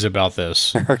feelings about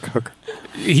this.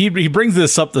 He brings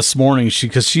this up this morning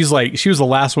because she was the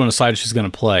last one to decide she's going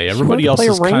to play. Everybody else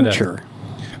is kind of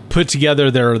put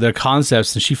together their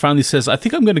concepts, and she finally says, I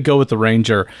think I'm going to go with the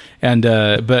Ranger. And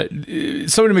but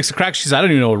somebody makes a crack. She says, I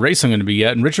don't even know what race I'm going to be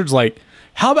yet. And Richard's like,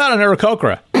 how about an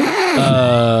Aarakocra?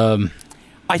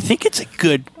 I think it's a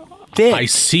good fit. I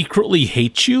secretly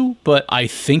hate you, but I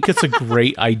think it's a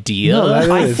great idea.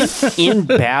 No, I think in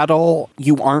battle,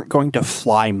 you aren't going to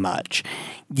fly much.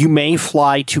 You may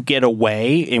fly to get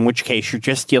away, in which case you're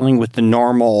just dealing with the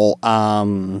normal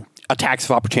attacks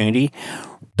of opportunity.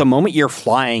 The moment you're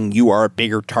flying, you are a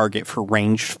bigger target for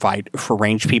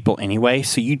ranged people anyway,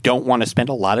 so you don't want to spend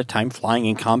a lot of time flying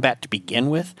in combat to begin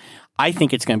with. I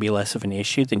think it's going to be less of an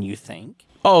issue than you think.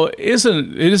 Oh, it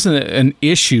isn't an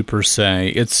issue per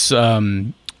se. It's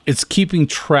keeping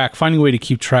track, finding a way to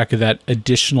keep track of that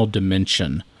additional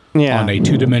dimension on a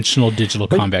two-dimensional digital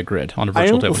combat grid on a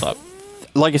virtual tabletop.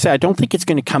 Like I said, I don't think it's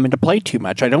going to come into play too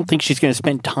much. I don't think she's going to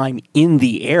spend time in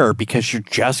the air because you're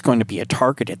just going to be a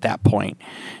target at that point.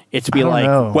 It's be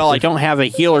like, well, I don't have a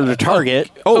healer to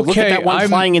target. Oh, look at that one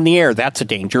flying in the air. That's a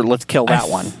danger. Let's kill that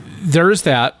one. There is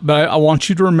that, but I want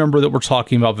you to remember that we're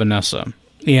talking about Vanessa.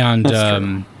 And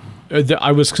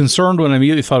I was concerned when I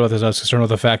immediately thought about this. I was concerned with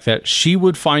the fact that she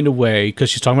would find a way, because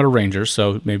she's talking about a ranger,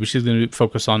 so maybe she's going to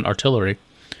focus on artillery.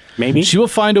 Maybe. She will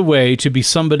find a way to be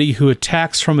somebody who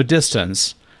attacks from a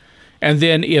distance, and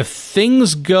then if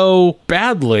things go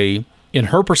badly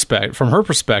from her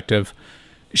perspective,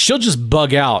 she'll just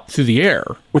bug out through the air.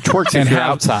 Which works if you're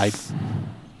outside.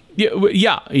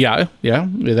 Yeah,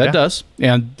 that does.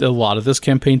 And a lot of this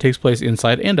campaign takes place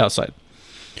inside and outside.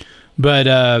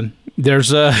 But there's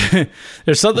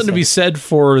something to be said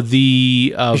for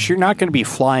the... you're not going to be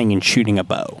flying and shooting a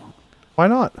bow. Why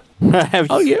not? Have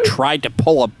you tried to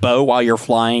pull a bow while you're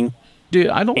flying? Dude,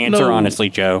 I don't know. Answer honestly,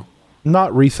 Joe.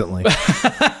 Not recently.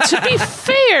 To be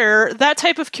fair, that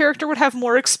type of character would have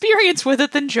more experience with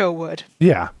it than Joe would.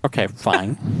 Yeah. Okay,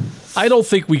 fine. I don't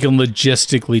think we can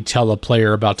logistically tell a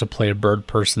player about to play a bird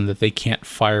person that they can't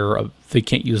they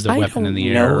can't use their weapon in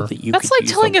the air. That's like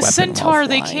telling a centaur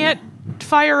they can't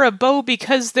fire a bow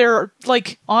because they're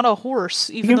like on a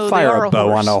horse, even though they are a bow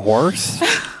horse. on a horse.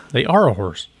 They are a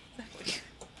horse.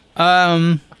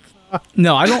 No,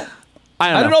 I don't.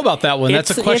 I don't know about that one.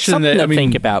 That's a question that I mean,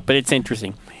 think about, but it's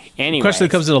interesting. Anyway, question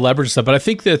that comes into leverage stuff, but I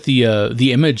think that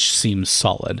the image seems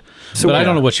solid. But I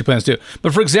don't know what she plans to do.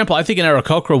 But for example, I think an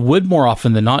Aarakocra would more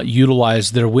often than not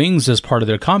utilize their wings as part of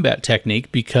their combat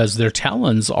technique because their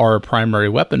talons are a primary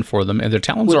weapon for them, and their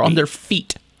talons are on their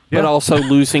feet. But also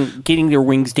getting their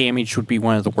wings damaged would be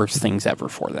one of the worst things ever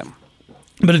for them.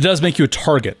 But it does make you a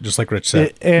target, just like Rich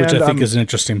said, which I think is an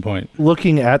interesting point.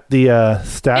 Looking at the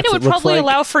stats, and it would probably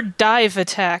allow for dive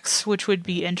attacks, which would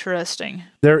be interesting.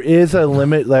 There is a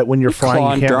limit that when you're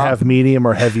flying, you can't have medium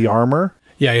or heavy armor.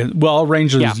 Yeah, well,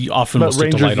 Rangers often will stick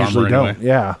to light armor anyway.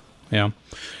 Yeah.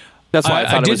 That's why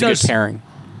I thought it was a good pairing.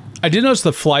 I did notice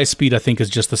the fly speed, I think, is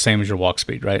just the same as your walk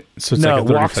speed, right? So it's like a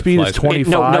walk speed is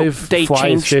 25, fly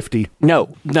is 50.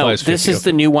 No, this is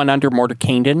the new one under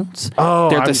Mordenkainen's.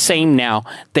 Oh, they're the same now.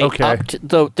 They upped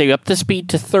the speed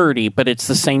to 30, but it's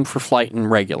the same for flight and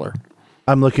regular.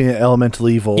 I'm looking at Elemental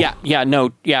Evil.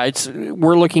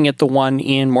 We're looking at the one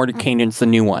in Mordenkainen's, the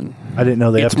new one. I didn't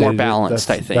know they updated it. It's more balanced,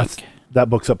 I think.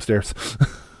 That book's upstairs.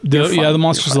 The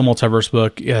Monsters of the Multiverse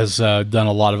book has done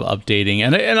a lot of updating,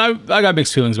 and I got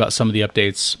mixed feelings about some of the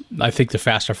updates. I think the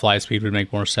faster fly speed would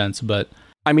make more sense, but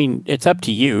I mean, it's up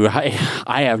to you. I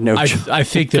have no. I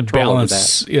think the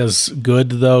balance is good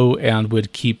though, and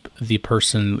would keep the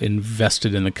person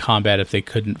invested in the combat if they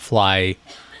couldn't fly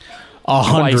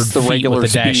 100 feet with a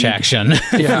dash action.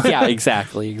 Yeah,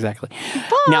 exactly.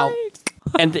 Bye. Now.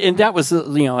 And that was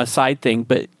a side thing,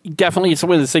 but definitely it's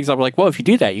one of those things I'm like, well, if you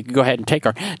do that, you can go ahead and take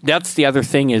our. That's the other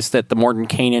thing is that the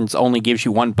Mordenkainen's only gives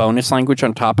you one bonus language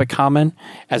on top of common,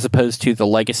 as opposed to the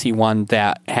legacy one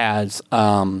that has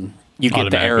you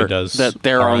get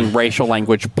their own racial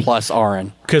language plus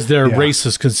RN. Because their race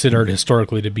is considered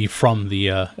historically to be from the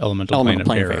elemental plane of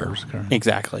bearers.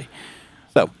 Exactly.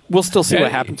 So we'll still see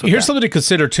what happens. Here's something to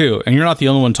consider too, and you're not the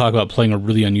only one talking about playing a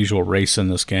really unusual race in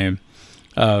this game.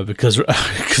 Because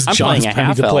John's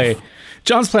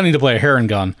planning to play a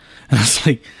Harengon, and I was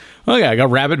like, "Okay, I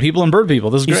got rabbit people and bird people.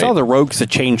 This is great." You saw the rogue's a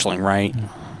changeling, right?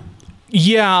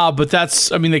 Yeah, but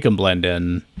they can blend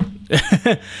in.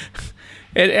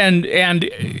 and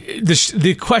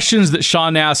the questions that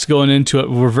Sean asked going into it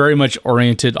were very much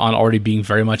oriented on already being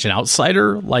very much an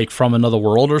outsider, like from another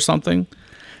world or something.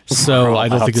 So I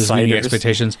don't think there's meeting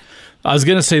expectations. I was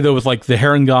gonna say though, with like the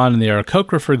Harengon and the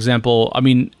Aarakocra, for example, I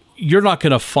mean, you're not going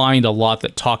to find a lot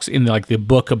that talks in like the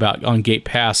book about on Gate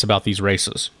Pass about these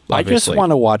races. Obviously. I just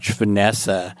want to watch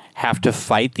Vanessa have to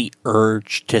fight the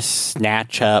urge to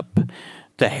snatch up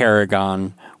the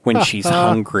Harengon when she's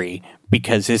hungry,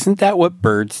 because isn't that what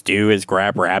birds do? Is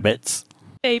grab rabbits?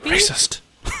 Maybe. Racist.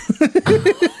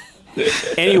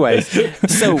 Anyways,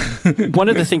 so one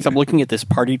of the things I'm looking at this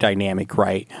party dynamic,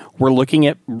 right? We're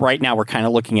kind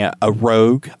of looking at a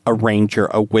rogue, a ranger,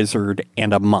 a wizard,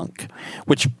 and a monk,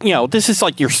 which, this is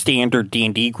like your standard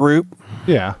D&D group.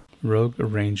 Yeah. Rogue, a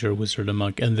ranger, wizard, a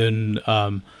monk. And then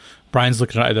Brian's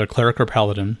looking at either cleric or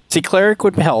paladin. See, cleric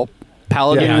would help.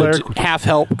 Paladin would half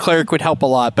help. Cleric would help a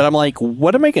lot. But I'm like,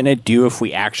 what am I going to do if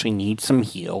we actually need some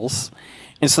heals?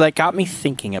 And so that got me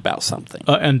thinking about something.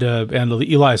 And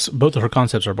Elias, both of her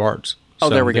concepts are bards. Oh,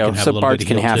 there we go. So bards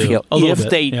can half heal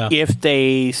if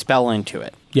they spell into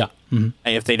it. Yeah. Mm-hmm.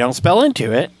 If they don't spell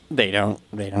into it, they don't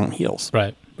heals.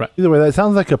 Right. Either way, that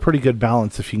sounds like a pretty good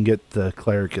balance if you can get the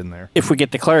cleric in there. If we get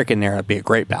the cleric in there, it'd be a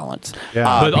great balance.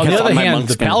 Yeah. But on the other hand,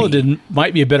 the paladin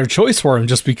might be a better choice for him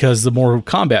just because the more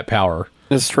combat power.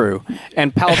 That's true.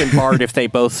 And paladin bard if they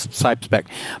both side spec.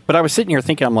 But I was sitting here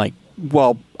thinking, I'm like,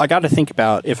 well, I got to think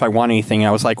about if I want anything.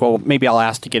 I was like, well, maybe I'll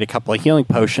ask to get a couple of healing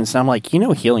potions. And I'm like,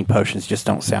 healing potions just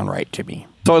don't sound right to me.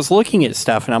 So I was looking at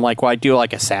stuff, and I'm like, well, I'd do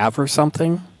like a salve or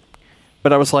something.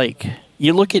 But I was like,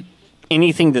 you look at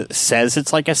anything that says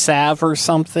it's like a salve or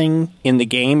something in the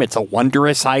game, it's a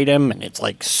wondrous item, and it's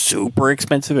like super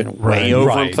expensive and way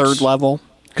over third level.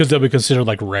 Because they'll be considered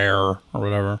like rare or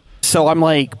whatever. So I'm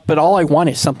like, but all I want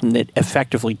is something that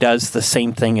effectively does the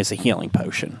same thing as a healing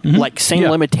potion. Mm-hmm. Like, same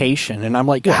limitation. And I'm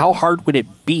like, how hard would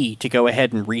it be to go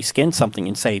ahead and reskin something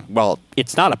and say, well,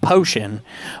 it's not a potion,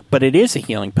 but it is a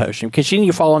healing potion? Because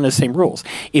you follow the same rules.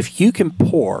 If you can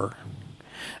pour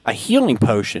a healing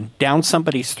potion down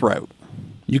somebody's throat,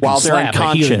 while they're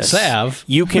unconscious,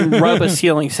 you can rub a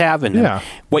healing salve in them. Yeah.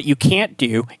 What you can't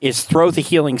do is throw the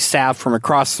healing salve from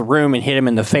across the room and hit him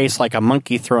in the face like a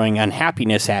monkey throwing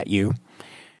unhappiness at you,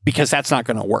 because that's not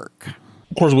going to work.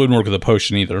 Of course, it wouldn't work with a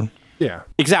potion either. Yeah.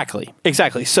 Exactly.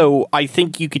 So I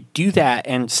think you could do that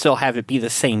and still have it be the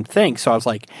same thing. So I was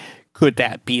like, could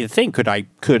that be a thing? Could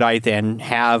I then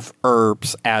have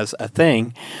herbs as a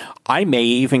thing? I may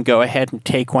even go ahead and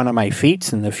take one of my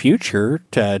feats in the future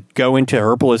to go into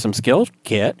Herbalism skill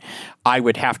kit. I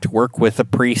would have to work with a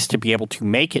priest to be able to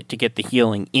make it to get the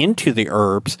healing into the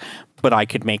herbs, but I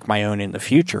could make my own in the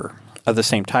future of the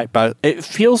same type. But it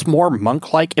feels more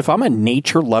monk-like if I'm a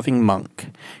nature-loving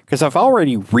monk, because I've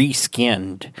already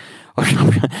reskinned.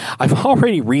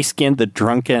 The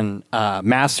drunken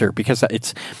master, because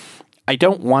I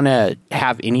don't want to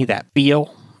have any of that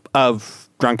feel of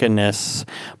drunkenness,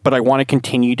 but I want to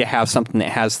continue to have something that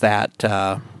has that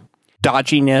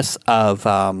dodginess of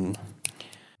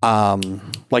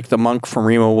like the monk from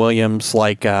Remo Williams,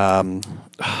 like the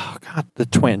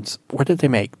twins. What did they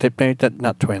make? They made that,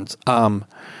 not twins.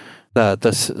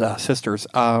 The sisters.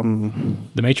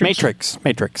 The Matrix.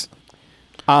 Matrix.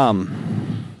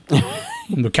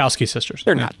 Wachowski sisters.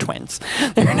 They're not twins.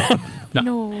 They're not.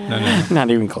 No.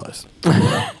 Not even close.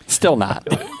 Still not.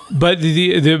 But I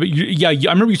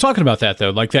remember you talking about that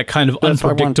though, like that kind of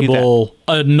unpredictable,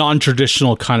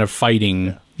 non-traditional kind of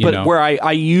fighting. Where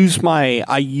I use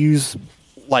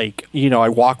like, I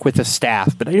walk with a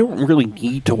staff, but I don't really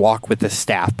need to walk with a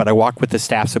staff, but I walk with the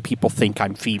staff so people think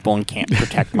I'm feeble and can't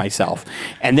protect myself.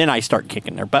 And then I start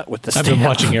kicking their butt with the staff. I've been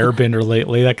watching Airbender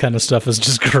lately. That kind of stuff is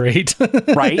just great.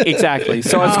 Right? Exactly.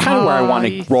 So it's kind of where I want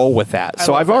to roll with that.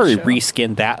 So I've already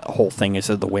reskinned that whole thing as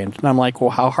of the wind. And I'm like, well,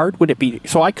 how hard would it be?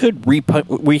 So I could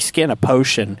reskin a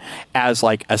potion as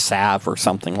like a salve or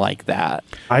something like that.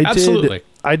 Absolutely.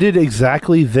 I did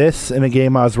exactly this in a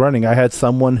game I was running. I had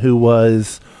someone who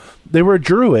they were a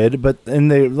druid, but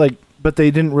they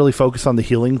didn't really focus on the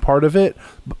healing part of it,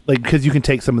 like, because you can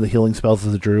take some of the healing spells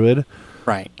as a druid.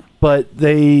 Right. But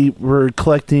they were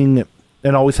collecting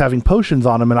and always having potions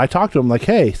on them, and I talked to them like,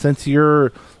 hey, since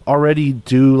you're already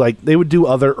they would do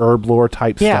other herb lore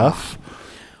type stuff,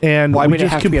 and we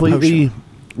just completely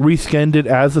reskinned it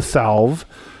as a salve.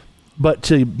 But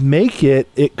to make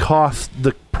it cost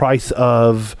the price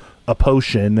of a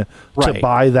potion to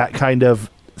buy that kind of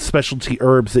specialty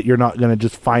herbs that you're not going to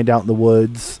just find out in the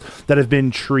woods that have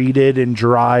been treated and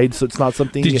dried, so it's not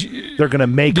something they're going to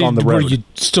make on the road. Were you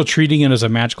still treating it as a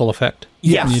magical effect?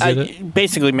 Yeah,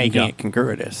 basically making it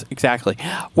congruous. Exactly.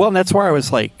 Well, and that's where I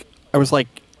was like,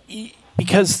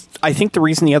 because I think the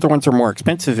reason the other ones are more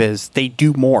expensive is they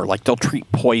do more. Like, they'll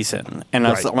treat poison, and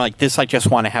I'm like, this I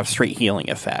just want to have straight healing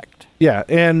effect. Yeah,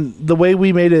 and the way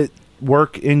we made it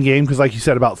work in game, because like you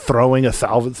said about throwing a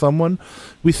salve at someone,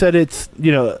 we said it's,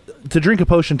 to drink a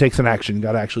potion takes an action. You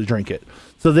got to actually drink it.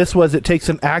 So it takes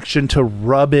an action to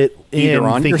rub it in,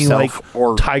 on thinking like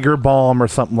or Tiger Balm or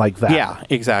something like that. Yeah,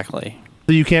 exactly.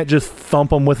 So you can't just thump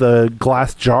them with a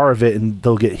glass jar of it and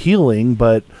they'll get healing,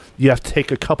 but you have to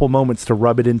take a couple moments to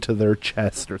rub it into their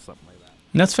chest or something like that.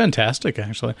 That's fantastic,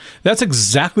 actually. That's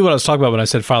exactly what I was talking about when I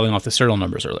said filing off the serial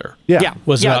numbers earlier. Yeah.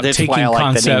 Was about taking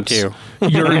concepts. Your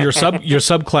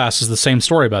subclass is the same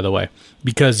story, by the way,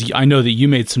 because I know that you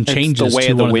made some changes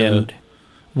to one of the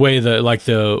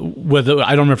whether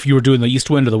I don't know if you were doing the east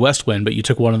wind or the west wind, but you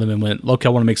took one of them and went, look, I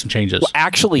want to make some changes. Well,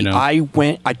 actually, I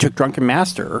took Drunken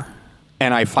Master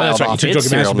and I filed off its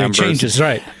serial numbers. Changes,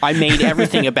 right. I made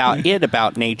everything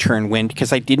about nature and wind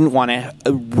because I didn't want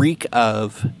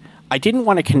to I didn't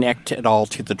want to connect it all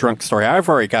to the drunk story. I've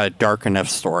already got a dark enough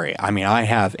story. I mean, I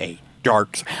have a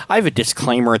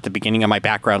disclaimer at the beginning of my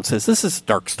background that says, this is a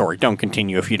dark story. Don't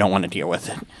continue if you don't want to deal with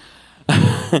it.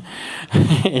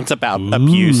 It's about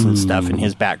abuse and stuff in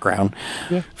his background.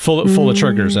 Yeah. Full of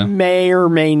triggers, huh? May or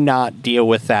may not deal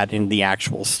with that in the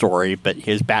actual story, but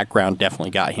his background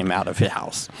definitely got him out of his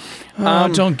house.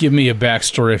 Don't give me a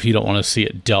backstory if you don't want to see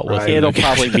it dealt with. It'll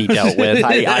probably be dealt with.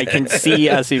 I can see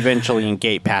us eventually in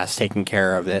Gate Pass taking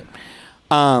care of it.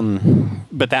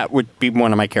 But that would be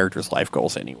one of my character's life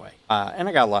goals anyway. And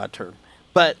I got a lot of turn.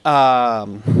 But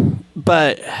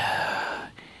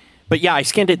yeah, I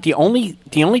skinned it. The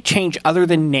only change other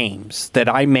than names that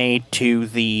I made to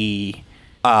the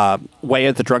Way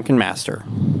of the Drunken Master,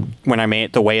 when I made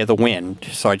it the Way of the Wind,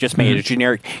 so I just made it a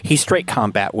generic. He's straight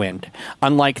combat wind,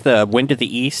 unlike the Wind of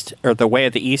the East, or the Way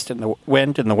of the East and the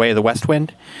Wind and the Way of the West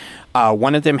Wind.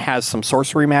 One of them has some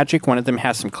sorcery magic. One of them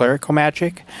has some clerical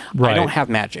magic. Right. I don't have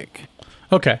magic.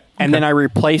 Okay. And then I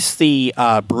replaced the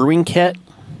brewing kit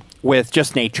with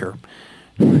just nature.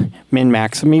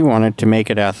 Min-Max of me wanted to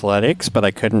make it athletics, but I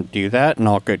couldn't do that in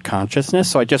all good consciousness,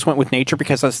 so I just went with nature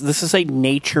because this is a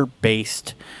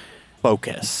nature-based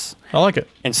focus. I like it.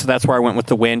 And so that's where I went with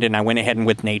the wind, and I went ahead and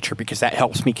with nature because that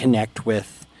helps me connect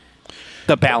with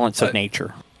the balance of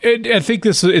nature. I think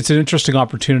it's an interesting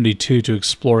opportunity, too, to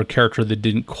explore a character that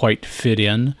didn't quite fit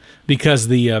in, because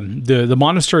the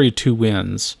Monastery of Two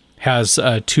Winds has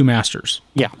two masters.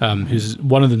 Yeah. Who's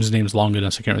one of them's name's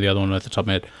Longinus. I can't remember the other one at the top of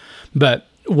my head. But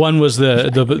one was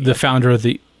the founder of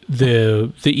the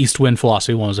East Wind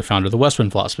philosophy. One was the founder of the West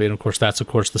Wind philosophy, and of course the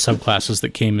subclasses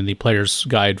that came in the player's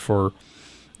guide for.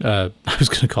 I was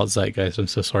going to call it Zeitgeist. I'm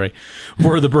so sorry.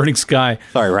 For the Burning Sky.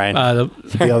 Sorry, Ryan.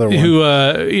 The other one. Who,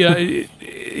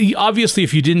 obviously,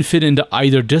 if you didn't fit into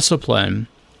either discipline,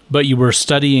 but you were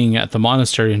studying at the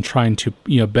monastery and trying to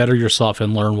better yourself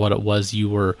and learn what it was you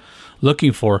were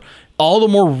looking for, all the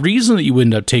more reason that you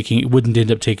wouldn't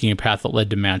end up taking a path that led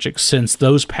to magic, since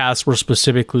those paths were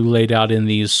specifically laid out in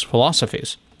these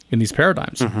philosophies, in these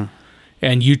paradigms. Mm-hmm.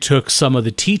 And you took some of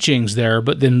the teachings there,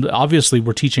 but then obviously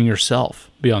we're teaching yourself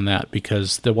beyond that,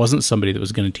 because there wasn't somebody that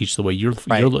was going to teach the way you're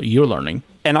learning.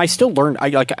 And I still learn.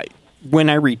 When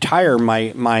I retire,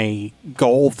 my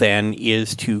goal then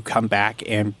is to come back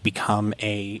and become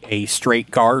a straight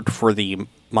guard for the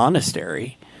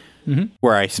monastery. Mm-hmm.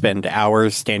 Where I spend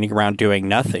hours standing around doing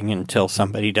nothing until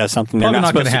somebody does something they're not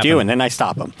supposed to do, and then I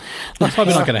stop them. That's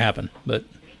probably not going to happen, but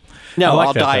no,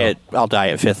 I'll die at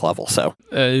 5th level. So,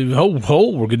 we're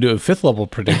going to do a 5th level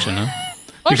prediction, huh?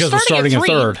 Because we're starting at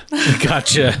 3rd.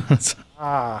 Gotcha.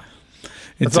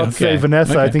 It's okay. Say,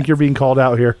 Vanessa, okay. I think you're being called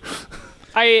out here.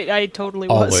 I totally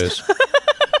was.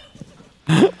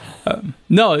 Always.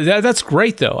 No, that's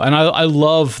great, though. And I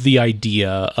love the idea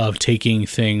of taking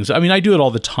things. I mean, I do it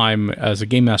all the time as a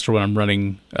game master when I'm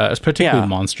running, particularly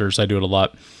monsters. I do it a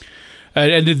lot.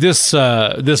 And this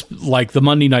like the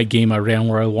Monday night game I ran,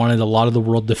 where I wanted a lot of the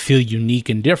world to feel unique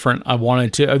and different. I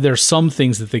wanted to. There's some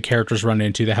things that the characters run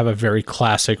into that have a very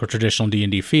classic or traditional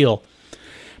D&D feel,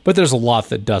 but there's a lot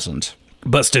that doesn't.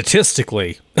 But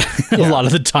statistically, a lot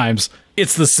of the times,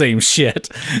 it's the same shit.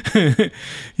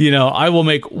 I will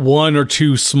make one or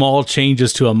two small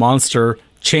changes to a monster,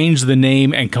 change the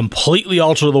name, and completely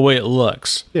alter the way it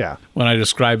looks. Yeah. When I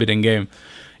describe it in game.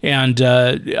 And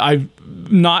I've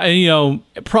not,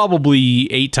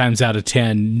 probably 8 times out of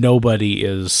 10, nobody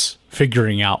is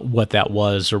figuring out what that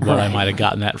was or what I might have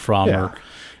gotten that from. Yeah.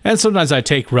 And sometimes I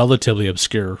take relatively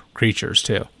obscure creatures,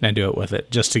 too, and do it with it,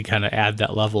 just to kind of add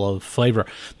that level of flavor.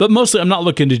 But mostly I'm not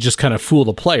looking to just kind of fool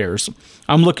the players.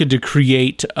 I'm looking to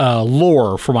create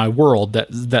lore for my world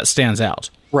that stands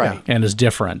out. Right. And is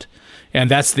different.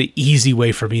 And that's the easy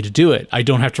way for me to do it. I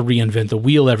don't have to reinvent the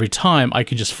wheel every time. I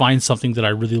can just find something that I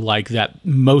really like that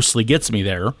mostly gets me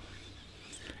there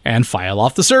and file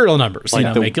off the serial numbers,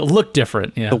 like make it look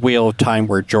different. Yeah. The Wheel of Time,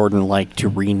 where Jordan liked to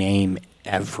rename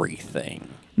everything.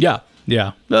 Yeah.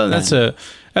 No, that's a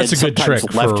good trick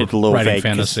for writing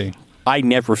fantasy. I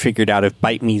never figured out if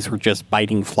bite me's were just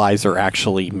biting flies or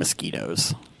actually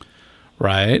mosquitoes.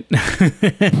 Right.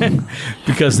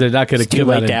 Because they're not going to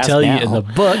come out and tell you in the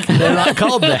book. They're not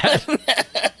called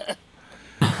that.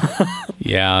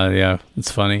 Yeah,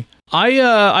 it's funny.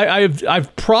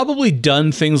 I've probably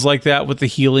done things like that with the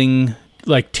healing,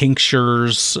 like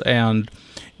tinctures,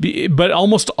 but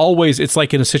almost always it's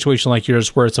like in a situation like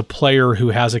yours where it's a player who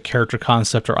has a character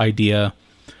concept or idea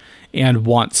and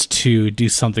wants to do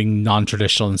something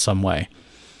non-traditional in some way.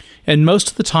 And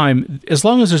most of the time, as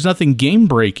long as there's nothing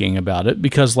game-breaking about it,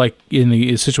 because like in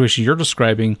the situation you're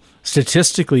describing,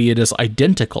 statistically it is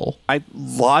identical. I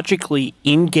logically,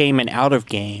 in-game and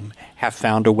out-of-game, have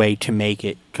found a way to make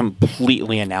it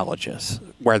completely analogous,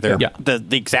 where they're the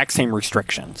exact same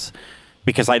restrictions.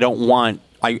 Because I don't want...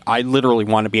 I literally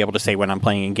want to be able to say when I'm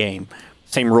playing in-game,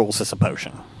 same rules as a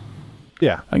potion.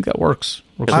 Yeah, I think that works.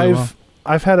 Really well.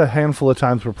 I've had a handful of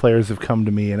times where players have come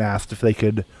to me and asked if they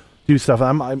could do stuff.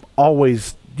 I'm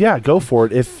always, go for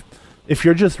it. If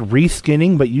you're just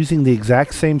reskinning but using the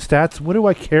exact same stats, what do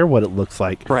I care what it looks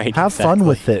like? Right. Have fun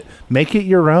with it. Make it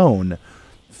your own.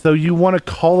 So you want to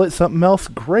call it something else?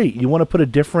 Great. You want to put a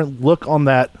different look on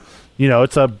that.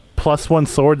 It's a +1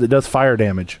 sword that does fire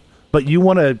damage. But you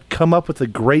want to come up with a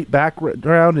great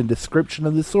background and description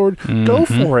of the sword? Go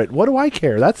for it. What do I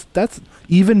care? That's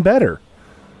even better.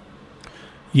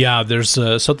 Yeah, there's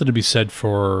something to be said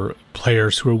for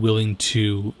players who are willing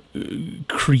to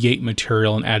create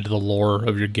material and add to the lore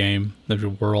of your game, of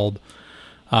your world.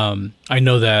 I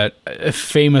know that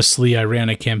famously I ran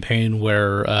a campaign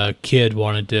where a kid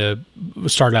wanted to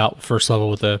start out first level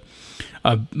with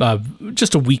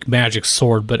just a weak magic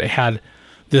sword, but it had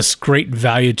this great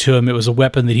value to him. It was a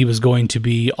weapon that he was going to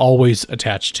be always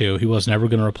attached to. He was never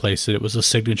going to replace it. It was a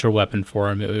signature weapon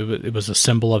for him. It was a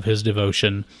symbol of his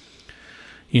devotion.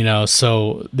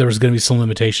 So there was going to be some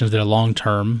limitations there long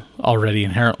term already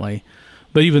inherently.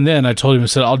 But even then, I told him, I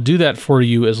said, I'll do that for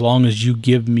you as long as you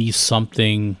give me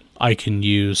something I can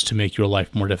use to make your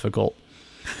life more difficult.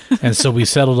 And so we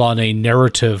settled on a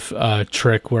narrative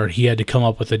trick where he had to come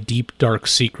up with a deep, dark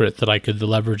secret that I could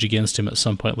leverage against him at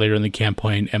some point later in the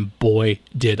campaign. And boy,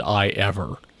 did I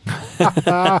ever.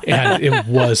 And it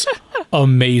was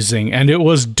amazing. And it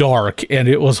was dark. And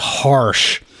it was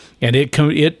harsh. And it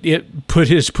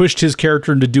pushed his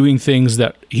character into doing things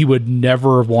that he would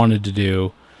never have wanted to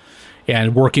do,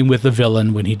 and working with the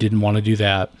villain when he didn't want to do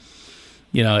that.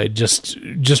 It just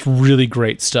really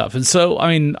great stuff. And so,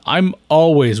 I'm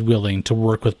always willing to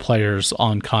work with players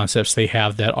on concepts they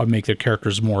have that make their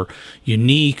characters more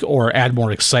unique or add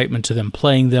more excitement to them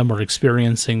playing them or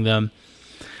experiencing them,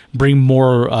 bring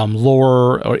more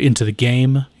lore or into the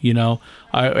game.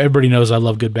 Everybody knows I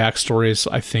love good backstories.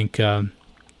 I think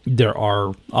there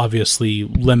are obviously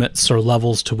limits or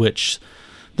levels to which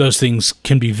those things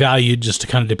can be valued, just to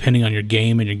kind of depending on your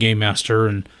game and your game master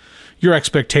and your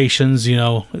expectations.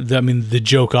 The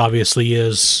joke obviously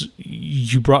is,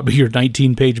 you brought me your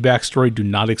 19-page backstory. Do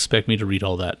not expect me to read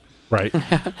all that. Right.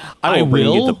 I will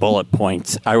bring you the bullet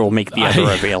points. I will make the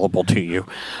other available to you.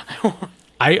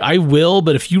 I will,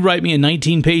 but if you write me a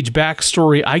 19-page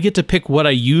backstory, I get to pick what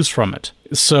I use from it.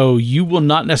 So you will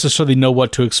not necessarily know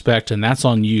what to expect, and that's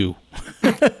on you.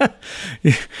 Because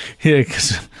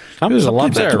there's a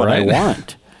lot there, right? I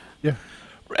want. Yeah.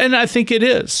 And I think it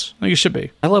is. I think it should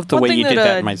be. I love the way you did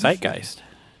that in my Zeitgeist.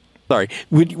 Sorry.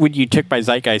 When you took my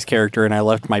Zeitgeist character and I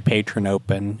left my patron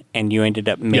open, and you ended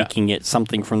up making it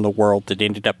something from the world that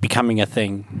ended up becoming a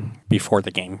thing before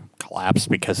the game collapsed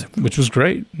which was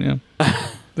great, yeah.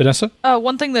 Vanessa?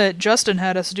 One thing that Justin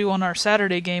had us do on our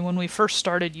Saturday game when we first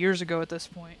started years ago at this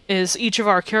point is each of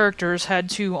our characters had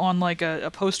to, on like a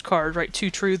postcard, write 2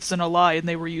 truths and a lie, and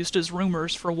they were used as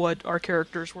rumors for what our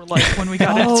characters were like when we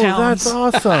got into town. That's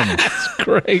awesome. That's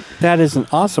great. That is an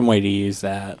awesome way to use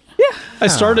that. Yeah.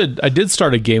 I did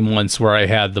start a game once where I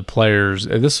had the players,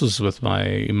 this was with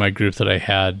my group that I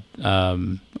had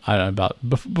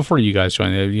before you guys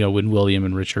joined, when William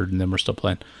and Richard and them were still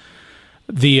playing.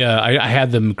 I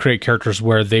had them create characters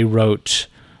where they wrote,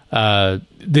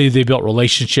 they built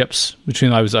relationships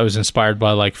between. I was inspired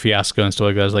by like Fiasco and stuff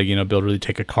like that. I was like, be able to really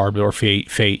take a card, or Fate,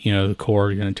 the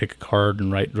core. You're going to take a card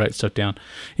and write stuff down.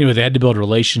 They had to build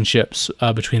relationships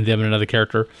between them and another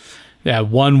character. Yeah,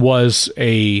 one was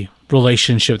a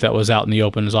relationship that was out in the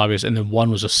open, as obvious, and then one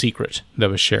was a secret that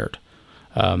was shared.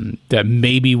 That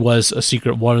maybe was a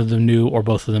secret one of them knew or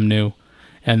both of them knew.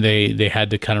 And they had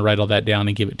to kind of write all that down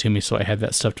and give it to me, so I had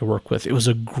that stuff to work with. It was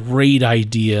a great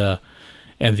idea,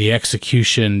 and the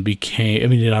execution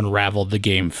it unraveled the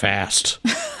game fast.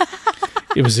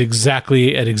 It was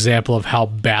exactly an example of how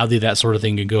badly that sort of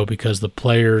thing could go, because the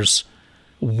players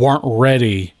weren't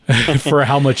ready for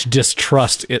how much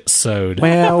distrust it sowed.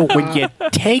 Well, when you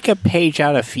take a page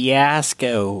out of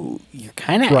Fiasco, you're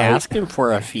kind of asking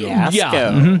for a fiasco.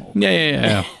 Yeah. Mm-hmm.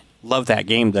 Yeah. Love that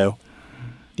game, though.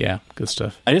 Yeah, good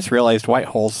stuff. I just realized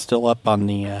Whitehole's still up on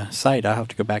the site. I'll have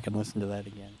to go back and listen to that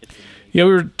again. Yeah,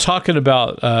 we were talking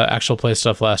about actual play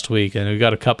stuff last week, and we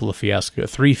got a couple of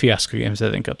 3 Fiasco games,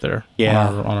 I think, up there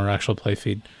on our actual play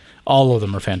feed. All of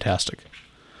them are fantastic.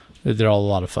 They're all a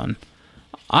lot of fun.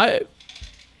 I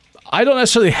don't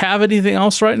necessarily have anything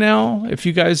else right now. If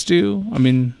you guys do,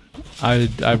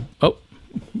 oh,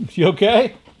 you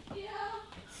okay?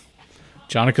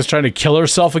 Jonica's trying to kill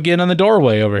herself again in the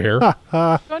doorway over here.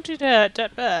 Don't do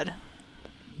that bad.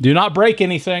 Do not break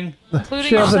anything. Including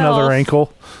she has yourself. another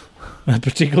ankle.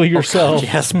 Particularly yourself.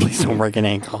 Yes, please don't break an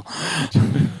ankle.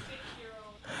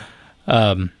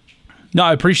 No,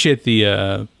 I appreciate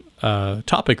the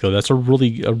topic though. That's a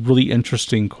really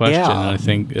interesting question, and I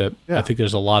think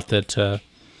there's a lot that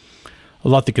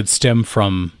could stem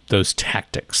from those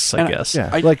tactics. I guess. Yeah.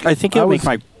 I think it'll make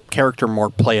my character more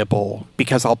playable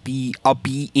because I'll be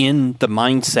in the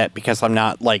mindset because I'm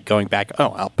not like going back. Oh,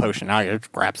 I'll potion. I'll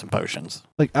grab some potions.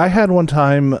 Like I had one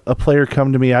time a player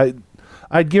come to me.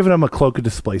 I'd given him a cloak of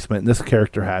displacement, and this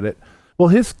character had it. Well,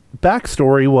 his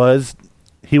backstory was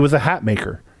he was a hat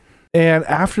maker. And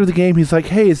after the game, he's like,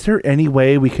 hey, is there any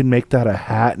way we can make that a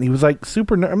hat? And he was like,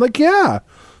 I'm like, yeah,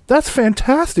 that's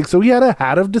fantastic. So he had a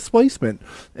hat of displacement.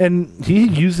 And he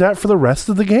used that for the rest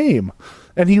of the game.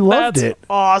 And he loved it.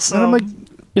 Awesome. And I'm like,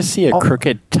 you see a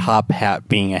crooked top hat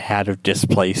being a hat of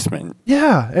displacement.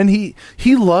 Yeah, and he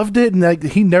loved it, and like,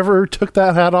 he never took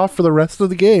that hat off for the rest of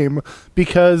the game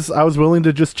because I was willing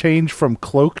to just change from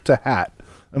cloak to hat.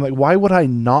 I'm like, why would I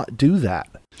not do that?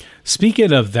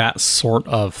 Speaking of that sort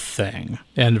of thing,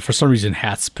 and for some reason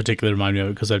hats particularly remind me of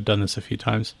it because I've done this a few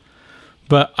times,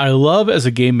 but I love as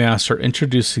a game master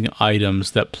introducing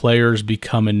items that players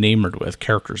become enamored with,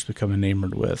 characters become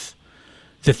enamored with,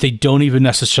 that they don't even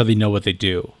necessarily know what they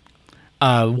do.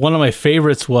 One of my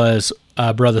favorites was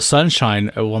Brother Sunshine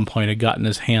at one point had gotten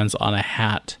his hands on a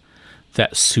hat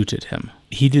that suited him.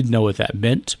 He didn't know what that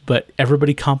meant, but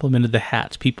everybody complimented the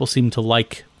hat. People seemed to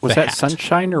like Was the that hat.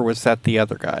 Sunshine or was that the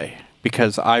other guy?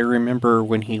 Because I remember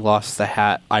when he lost the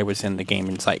hat, I was in the game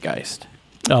in Zeitgeist.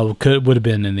 Oh, would have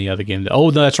been in the other game. Oh,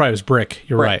 no, that's right. It was Brick.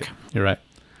 You're right.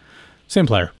 Same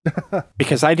player.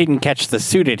 Because I didn't catch the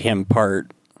suited him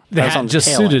part. The hat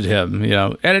just suited him,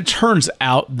 and it turns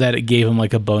out that it gave him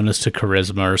like a bonus to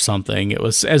charisma or something. It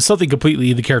was as something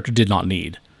completely the character did not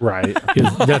need. Right.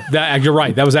 You're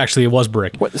right. It was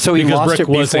Brick. So he lost it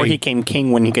before he became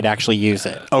king when he could actually use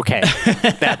it. Okay.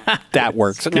 that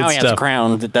works. So now he has a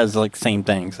crown that does like the same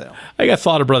thing. So I got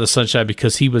thought of Brother Sunshine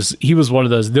because he was one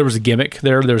of those. There was a gimmick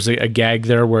there. There was a gag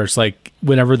there where it's like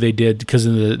whenever they did, because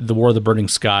in the War of the Burning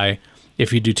Sky,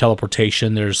 if you do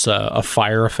teleportation, there's a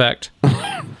fire effect.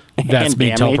 That's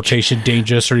made teleportation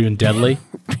dangerous or even deadly.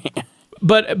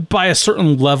 But by a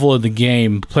certain level of the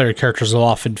game, player characters have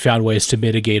often found ways to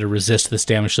mitigate or resist this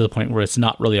damage to the point where it's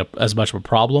not really as much of a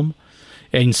problem.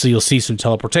 And so you'll see some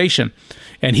teleportation.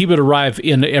 And he would arrive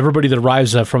in everybody that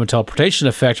arrives from a teleportation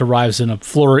effect arrives in a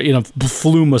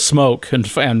flume of smoke and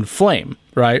flame,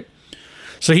 right?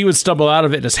 So he would stumble out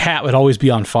of it and his hat would always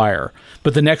be on fire.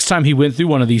 But the next time he went through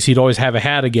one of these, he'd always have a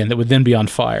hat again that would then be on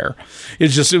fire.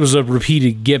 It was a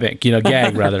repeated gimmick,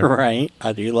 gag rather. Right.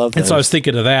 I do love that. And so I was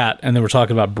thinking of that, and then we're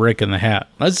talking about Brick and the hat.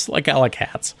 I like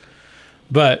hats.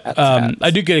 But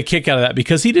I do get a kick out of that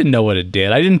because he didn't know what it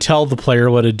did. I didn't tell the player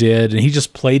what it did, and he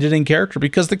just played it in character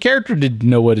because the character didn't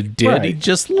know what it did. Right. He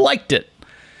just liked it.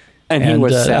 And he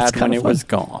was sad when it was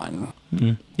gone.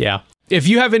 Mm-hmm. Yeah. If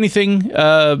you have anything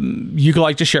you could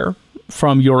like to share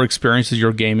from your experiences,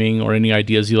 your gaming, or any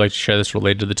ideas you'd like to share that's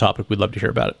related to the topic, we'd love to hear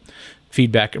about it.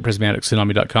 Feedback at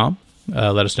prismatictsunami.com.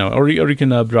 Let us know. Or you can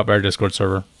drop by our Discord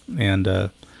server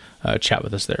and chat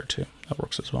with us there, too. That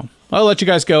works as well. I'll let you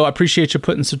guys go. I appreciate you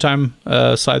putting some time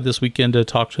aside this weekend to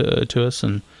talk to us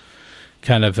and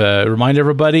kind of remind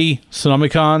everybody,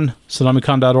 TsunamiCon,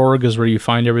 tsunamicon.org is where you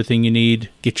find everything you need.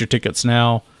 Get your tickets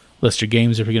now. List your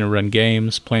games if you're going to run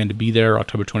games. Plan to be there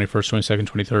October 21st, 22nd,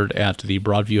 23rd at the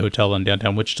Broadview Hotel in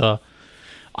downtown Wichita.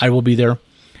 I will be there.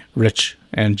 Rich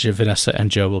and Vanessa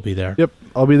and Joe will be there. Yep,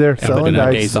 I'll be there selling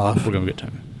dice. Days off. We're going to have a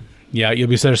good time. Yeah, you'll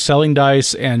be there selling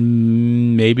dice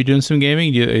and maybe doing some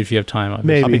gaming if you have time.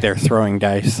 Maybe. I'll be there throwing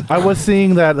dice. I was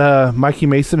seeing that Mikey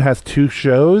Mason has 2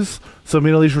 shows, so at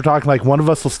least we're talking like one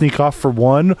of us will sneak off for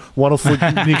one will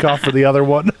sneak off for the other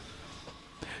one.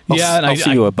 I'll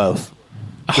see you at both.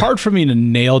 Hard for me to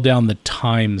nail down the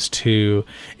times too.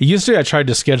 Usually I tried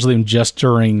to schedule them just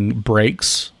during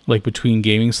breaks, like between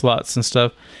gaming slots and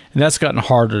stuff, and that's gotten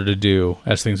harder to do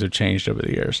as things have changed over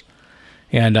the years.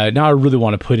 And now I really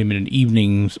want to put him in an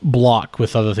evening block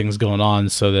with other things going on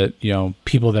so that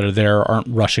people that are there aren't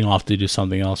rushing off to do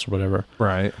something else or whatever.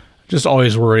 Right. Just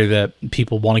always worry that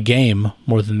people want to game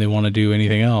more than they want to do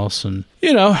anything else. And,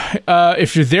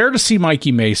 if you're there to see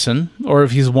Mikey Mason, or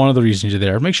if he's one of the reasons you're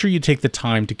there, make sure you take the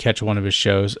time to catch one of his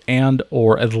shows and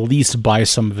or at least buy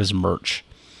some of his merch.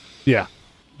 Yeah.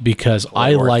 Because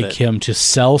I like him to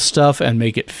sell stuff and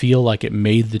make it feel like it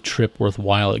made the trip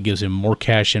worthwhile. It gives him more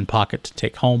cash in pocket to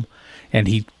take home. And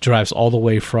he drives all the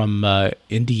way from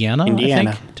Indiana, I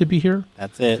think, to be here.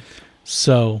 That's it.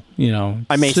 So,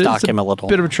 I may stalk him a little.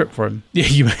 Bit of a trip for him. Yeah,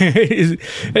 he's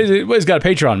got a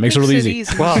Patreon. Makes it really easy.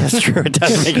 Well, that's true. It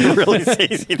does make it really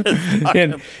easy.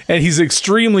 And he's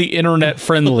extremely internet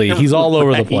friendly. He's all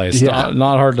over the place. Yeah.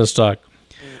 Not hard to stalk.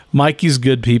 Mikey's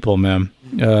good people, man.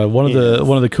 One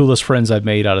of the coolest friends I've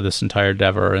made out of this entire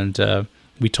endeavor, and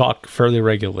we talk fairly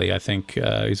regularly. I think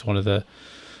he's one of the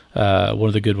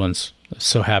good ones.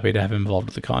 So happy to have him involved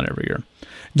with the con every year.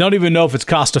 Don't even know if it's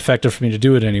cost effective for me to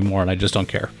do it anymore, and I just don't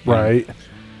care. Right.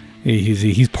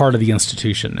 He's part of the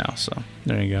institution now, so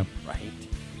there you go. Right.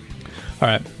 All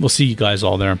right, we'll see you guys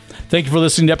all there. Thank you for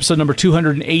listening to episode number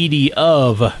 280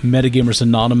 of Metagamers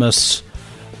Anonymous.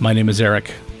 My name is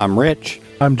Eric. I'm Rich.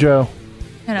 I'm Joe.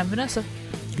 And I'm Vanessa.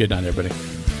 Good night,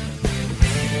 everybody.